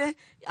ഒരുപക്ഷെ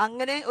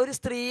അങ്ങനെ ഒരു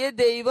സ്ത്രീയെ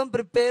ദൈവം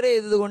പ്രിപ്പയർ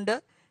ചെയ്തതുകൊണ്ട്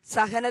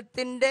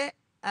സഹനത്തിന്റെ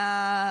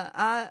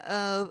ആ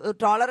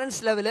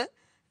ടോളറൻസ് ലെവല്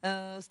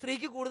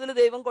സ്ത്രീക്ക് കൂടുതൽ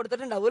ദൈവം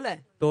കൊടുത്തിട്ടുണ്ടാവും അല്ലേ?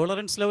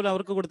 ടോളറൻസ് ലെവൽ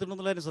അവർക്ക്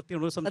കൊടുത്തിട്ടുണ്ടെന്നുള്ള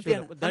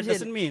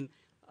സത്യമാണ്.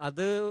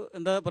 അത്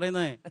എന്താ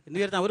പറയുന്നത് എന്ന്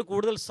വിചാരിച്ചാൽ അവർ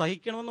കൂടുതൽ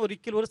സഹിക്കണമെന്ന്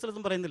ഒരിക്കലും ഒരു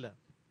സ്ഥലത്തും പറയുന്നില്ല.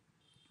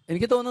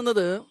 എനിക്ക്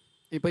തോന്നുന്നത്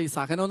ഇപ്പൊ ഈ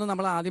സഹനമെന്ന്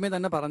നമ്മൾ ആദ്യമേ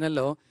തന്നെ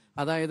പറഞ്ഞല്ലോ,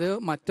 അതായത്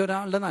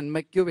മറ്റൊരാളുടെ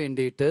നന്മയ്ക്കു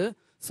വേണ്ടിയിട്ട്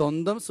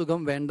സ്വന്തം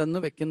സുഖം വേണ്ടെന്ന്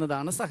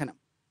വെക്കുന്നതാണ് സഹനം.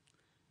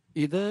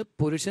 ഇത്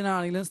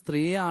പുരുഷനാണെങ്കിലും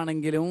സ്ത്രീ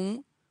ആണെങ്കിലും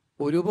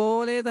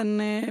ഒരുപോലെ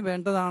തന്നെ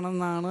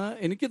വേണ്ടതാണെന്നാണ്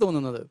എനിക്ക്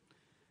തോന്നുന്നത്.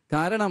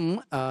 കാരണം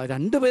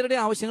രണ്ടുപേരുടെ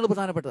ആവശ്യങ്ങൾ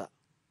പ്രധാനപ്പെട്ടതാണ്.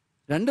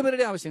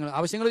 രണ്ടുപേരുടെ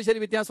ആവശ്യങ്ങൾ ശരി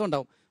വ്യത്യാസം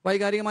ഉണ്ടാവും,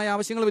 വൈകാരികമായ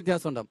ആവശ്യങ്ങൾ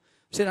വ്യത്യാസം ഉണ്ടാവും.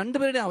 പക്ഷെ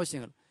രണ്ടുപേരുടെ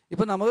ആവശ്യങ്ങൾ,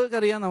 ഇപ്പൊ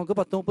നമുക്കറിയാം, നമുക്ക്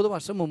 10-30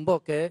 വർഷം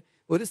മുമ്പൊക്കെ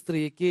ഒരു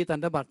സ്ത്രീക്ക്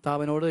തന്റെ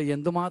ഭർത്താവിനോട്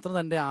എന്തുമാത്രം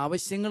തന്റെ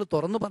ആവശ്യങ്ങൾ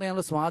തുറന്നു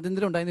പറയാനുള്ള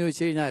സ്വാതന്ത്ര്യം ഉണ്ടായെന്ന്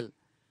ചോദിച്ചു കഴിഞ്ഞാൽ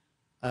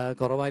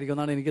കുറവായിരിക്കും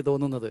എന്നാണ് എനിക്ക്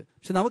തോന്നുന്നത്.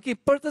 പക്ഷെ നമുക്ക്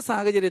ഇപ്പോഴത്തെ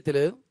സാഹചര്യത്തിൽ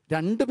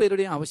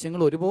രണ്ടുപേരുടെ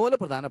ആവശ്യങ്ങൾ ഒരുപോലെ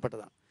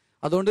പ്രധാനപ്പെട്ടതാണ്.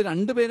 അതുകൊണ്ട്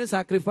രണ്ടുപേരും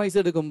സാക്രിഫൈസ്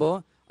എടുക്കുമ്പോൾ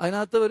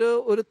അതിനകത്ത്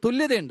ഒരു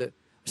തുല്യതയുണ്ട്.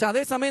 പക്ഷെ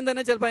അതേസമയം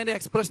തന്നെ ചിലപ്പോൾ അതിന്റെ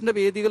എക്സ്പ്രഷന്റെ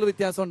വേദികൾ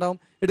വ്യത്യാസം ഉണ്ടാവും,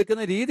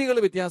 എടുക്കുന്ന രീതികൾ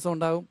വ്യത്യാസം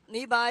ഉണ്ടാവും.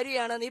 നീ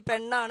ഭാര്യയാണ്, നീ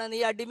പെണ്ണാണ്, നീ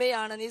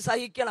അടിമയാണ്, നീ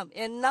സഹിക്കണം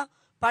എന്ന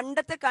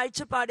പണ്ടത്തെ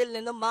കാഴ്ചപ്പാടിൽ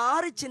നിന്ന്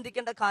മാറി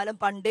ചിന്തിക്കേണ്ട കാലം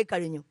പണ്ടേ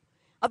കഴിഞ്ഞു.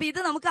 അപ്പൊ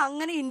ഇത് നമുക്ക്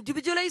അങ്ങനെ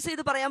ഇൻഡിവിജ്വലൈസ്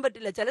ചെയ്ത് പറയാൻ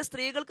പറ്റില്ല. ചില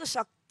സ്ത്രീകൾക്ക്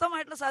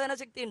ശക്തമായിട്ടുള്ള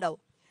സഹനശക്തി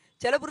ഉണ്ടാവും,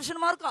 ചില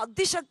പുരുഷന്മാർക്ക്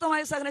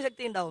അതിശക്തമായ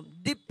സഹനശക്തി ഉണ്ടാവും.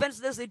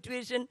 Depends the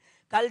situation,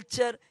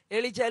 culture,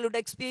 early childhood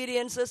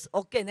experiences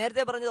ഒക്കെ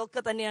നേരത്തെ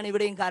പറഞ്ഞതൊക്കെ തന്നെയാണ്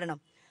ഇവിടെയും കാരണം.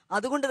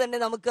 അതുകൊണ്ട് തന്നെ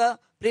നമുക്ക്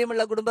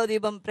പ്രിയമുള്ള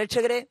കുടുംബദീപം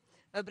പ്രേക്ഷകരെ,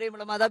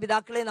 പ്രിയമുള്ള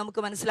മാതാപിതാക്കളെ,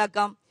 നമുക്ക്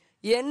മനസ്സിലാക്കാം,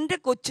 എൻ്റെ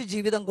കൊച്ചു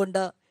ജീവിതം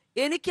കൊണ്ട്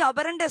എനിക്ക്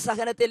അവരുടെ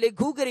സഹനത്തെ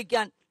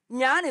ലഘൂകരിക്കാൻ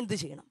ഞാൻ എന്ത്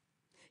ചെയ്യണം,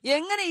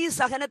 എങ്ങനെ ഈ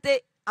സഹനത്തെ,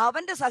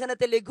 അവന്റെ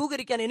സഹനത്തെ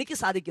ലഘൂകരിക്കാൻ എനിക്ക്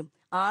സാധിക്കും.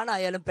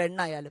 ആണായാലും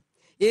പെണ്ണായാലും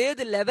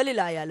ഏത്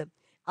ലെവലിലായാലും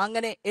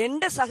അങ്ങനെ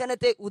എൻ്റെ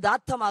സഹനത്തെ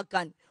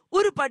ഉദാത്തമാക്കാൻ,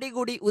 ഒരു പടി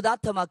കൂടി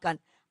ഉദാത്തമാക്കാൻ,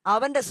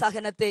 അവന്റെ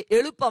സഹനത്തെ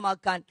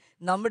എളുപ്പമാക്കാൻ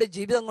നമ്മുടെ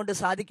ജീവിതം കൊണ്ട്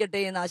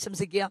സാധിക്കട്ടെ എന്ന്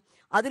ആശംസിക്കുക.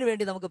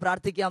 അതിനുവേണ്ടി നമുക്ക്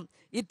പ്രാർത്ഥിക്കാം.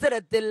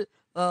 ഇത്തരത്തിൽ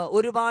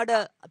ഒരുപാട്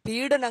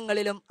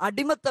പീഡനങ്ങളിലും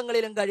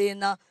അടിമത്തങ്ങളിലും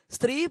കഴിയുന്ന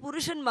സ്ത്രീ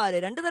പുരുഷന്മാര്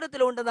രണ്ടു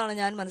തരത്തിലുണ്ടെന്നാണ്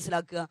ഞാൻ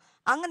മനസ്സിലാക്കുക.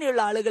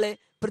 അങ്ങനെയുള്ള ആളുകളെ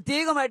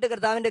പ്രത്യേകമായിട്ട്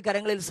കർത്താവിന്റെ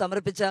കരങ്ങളിൽ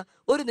സമർപ്പിച്ച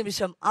ഒരു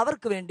നിമിഷം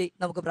അവർക്ക് വേണ്ടി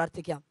നമുക്ക്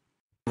പ്രാർത്ഥിക്കാം.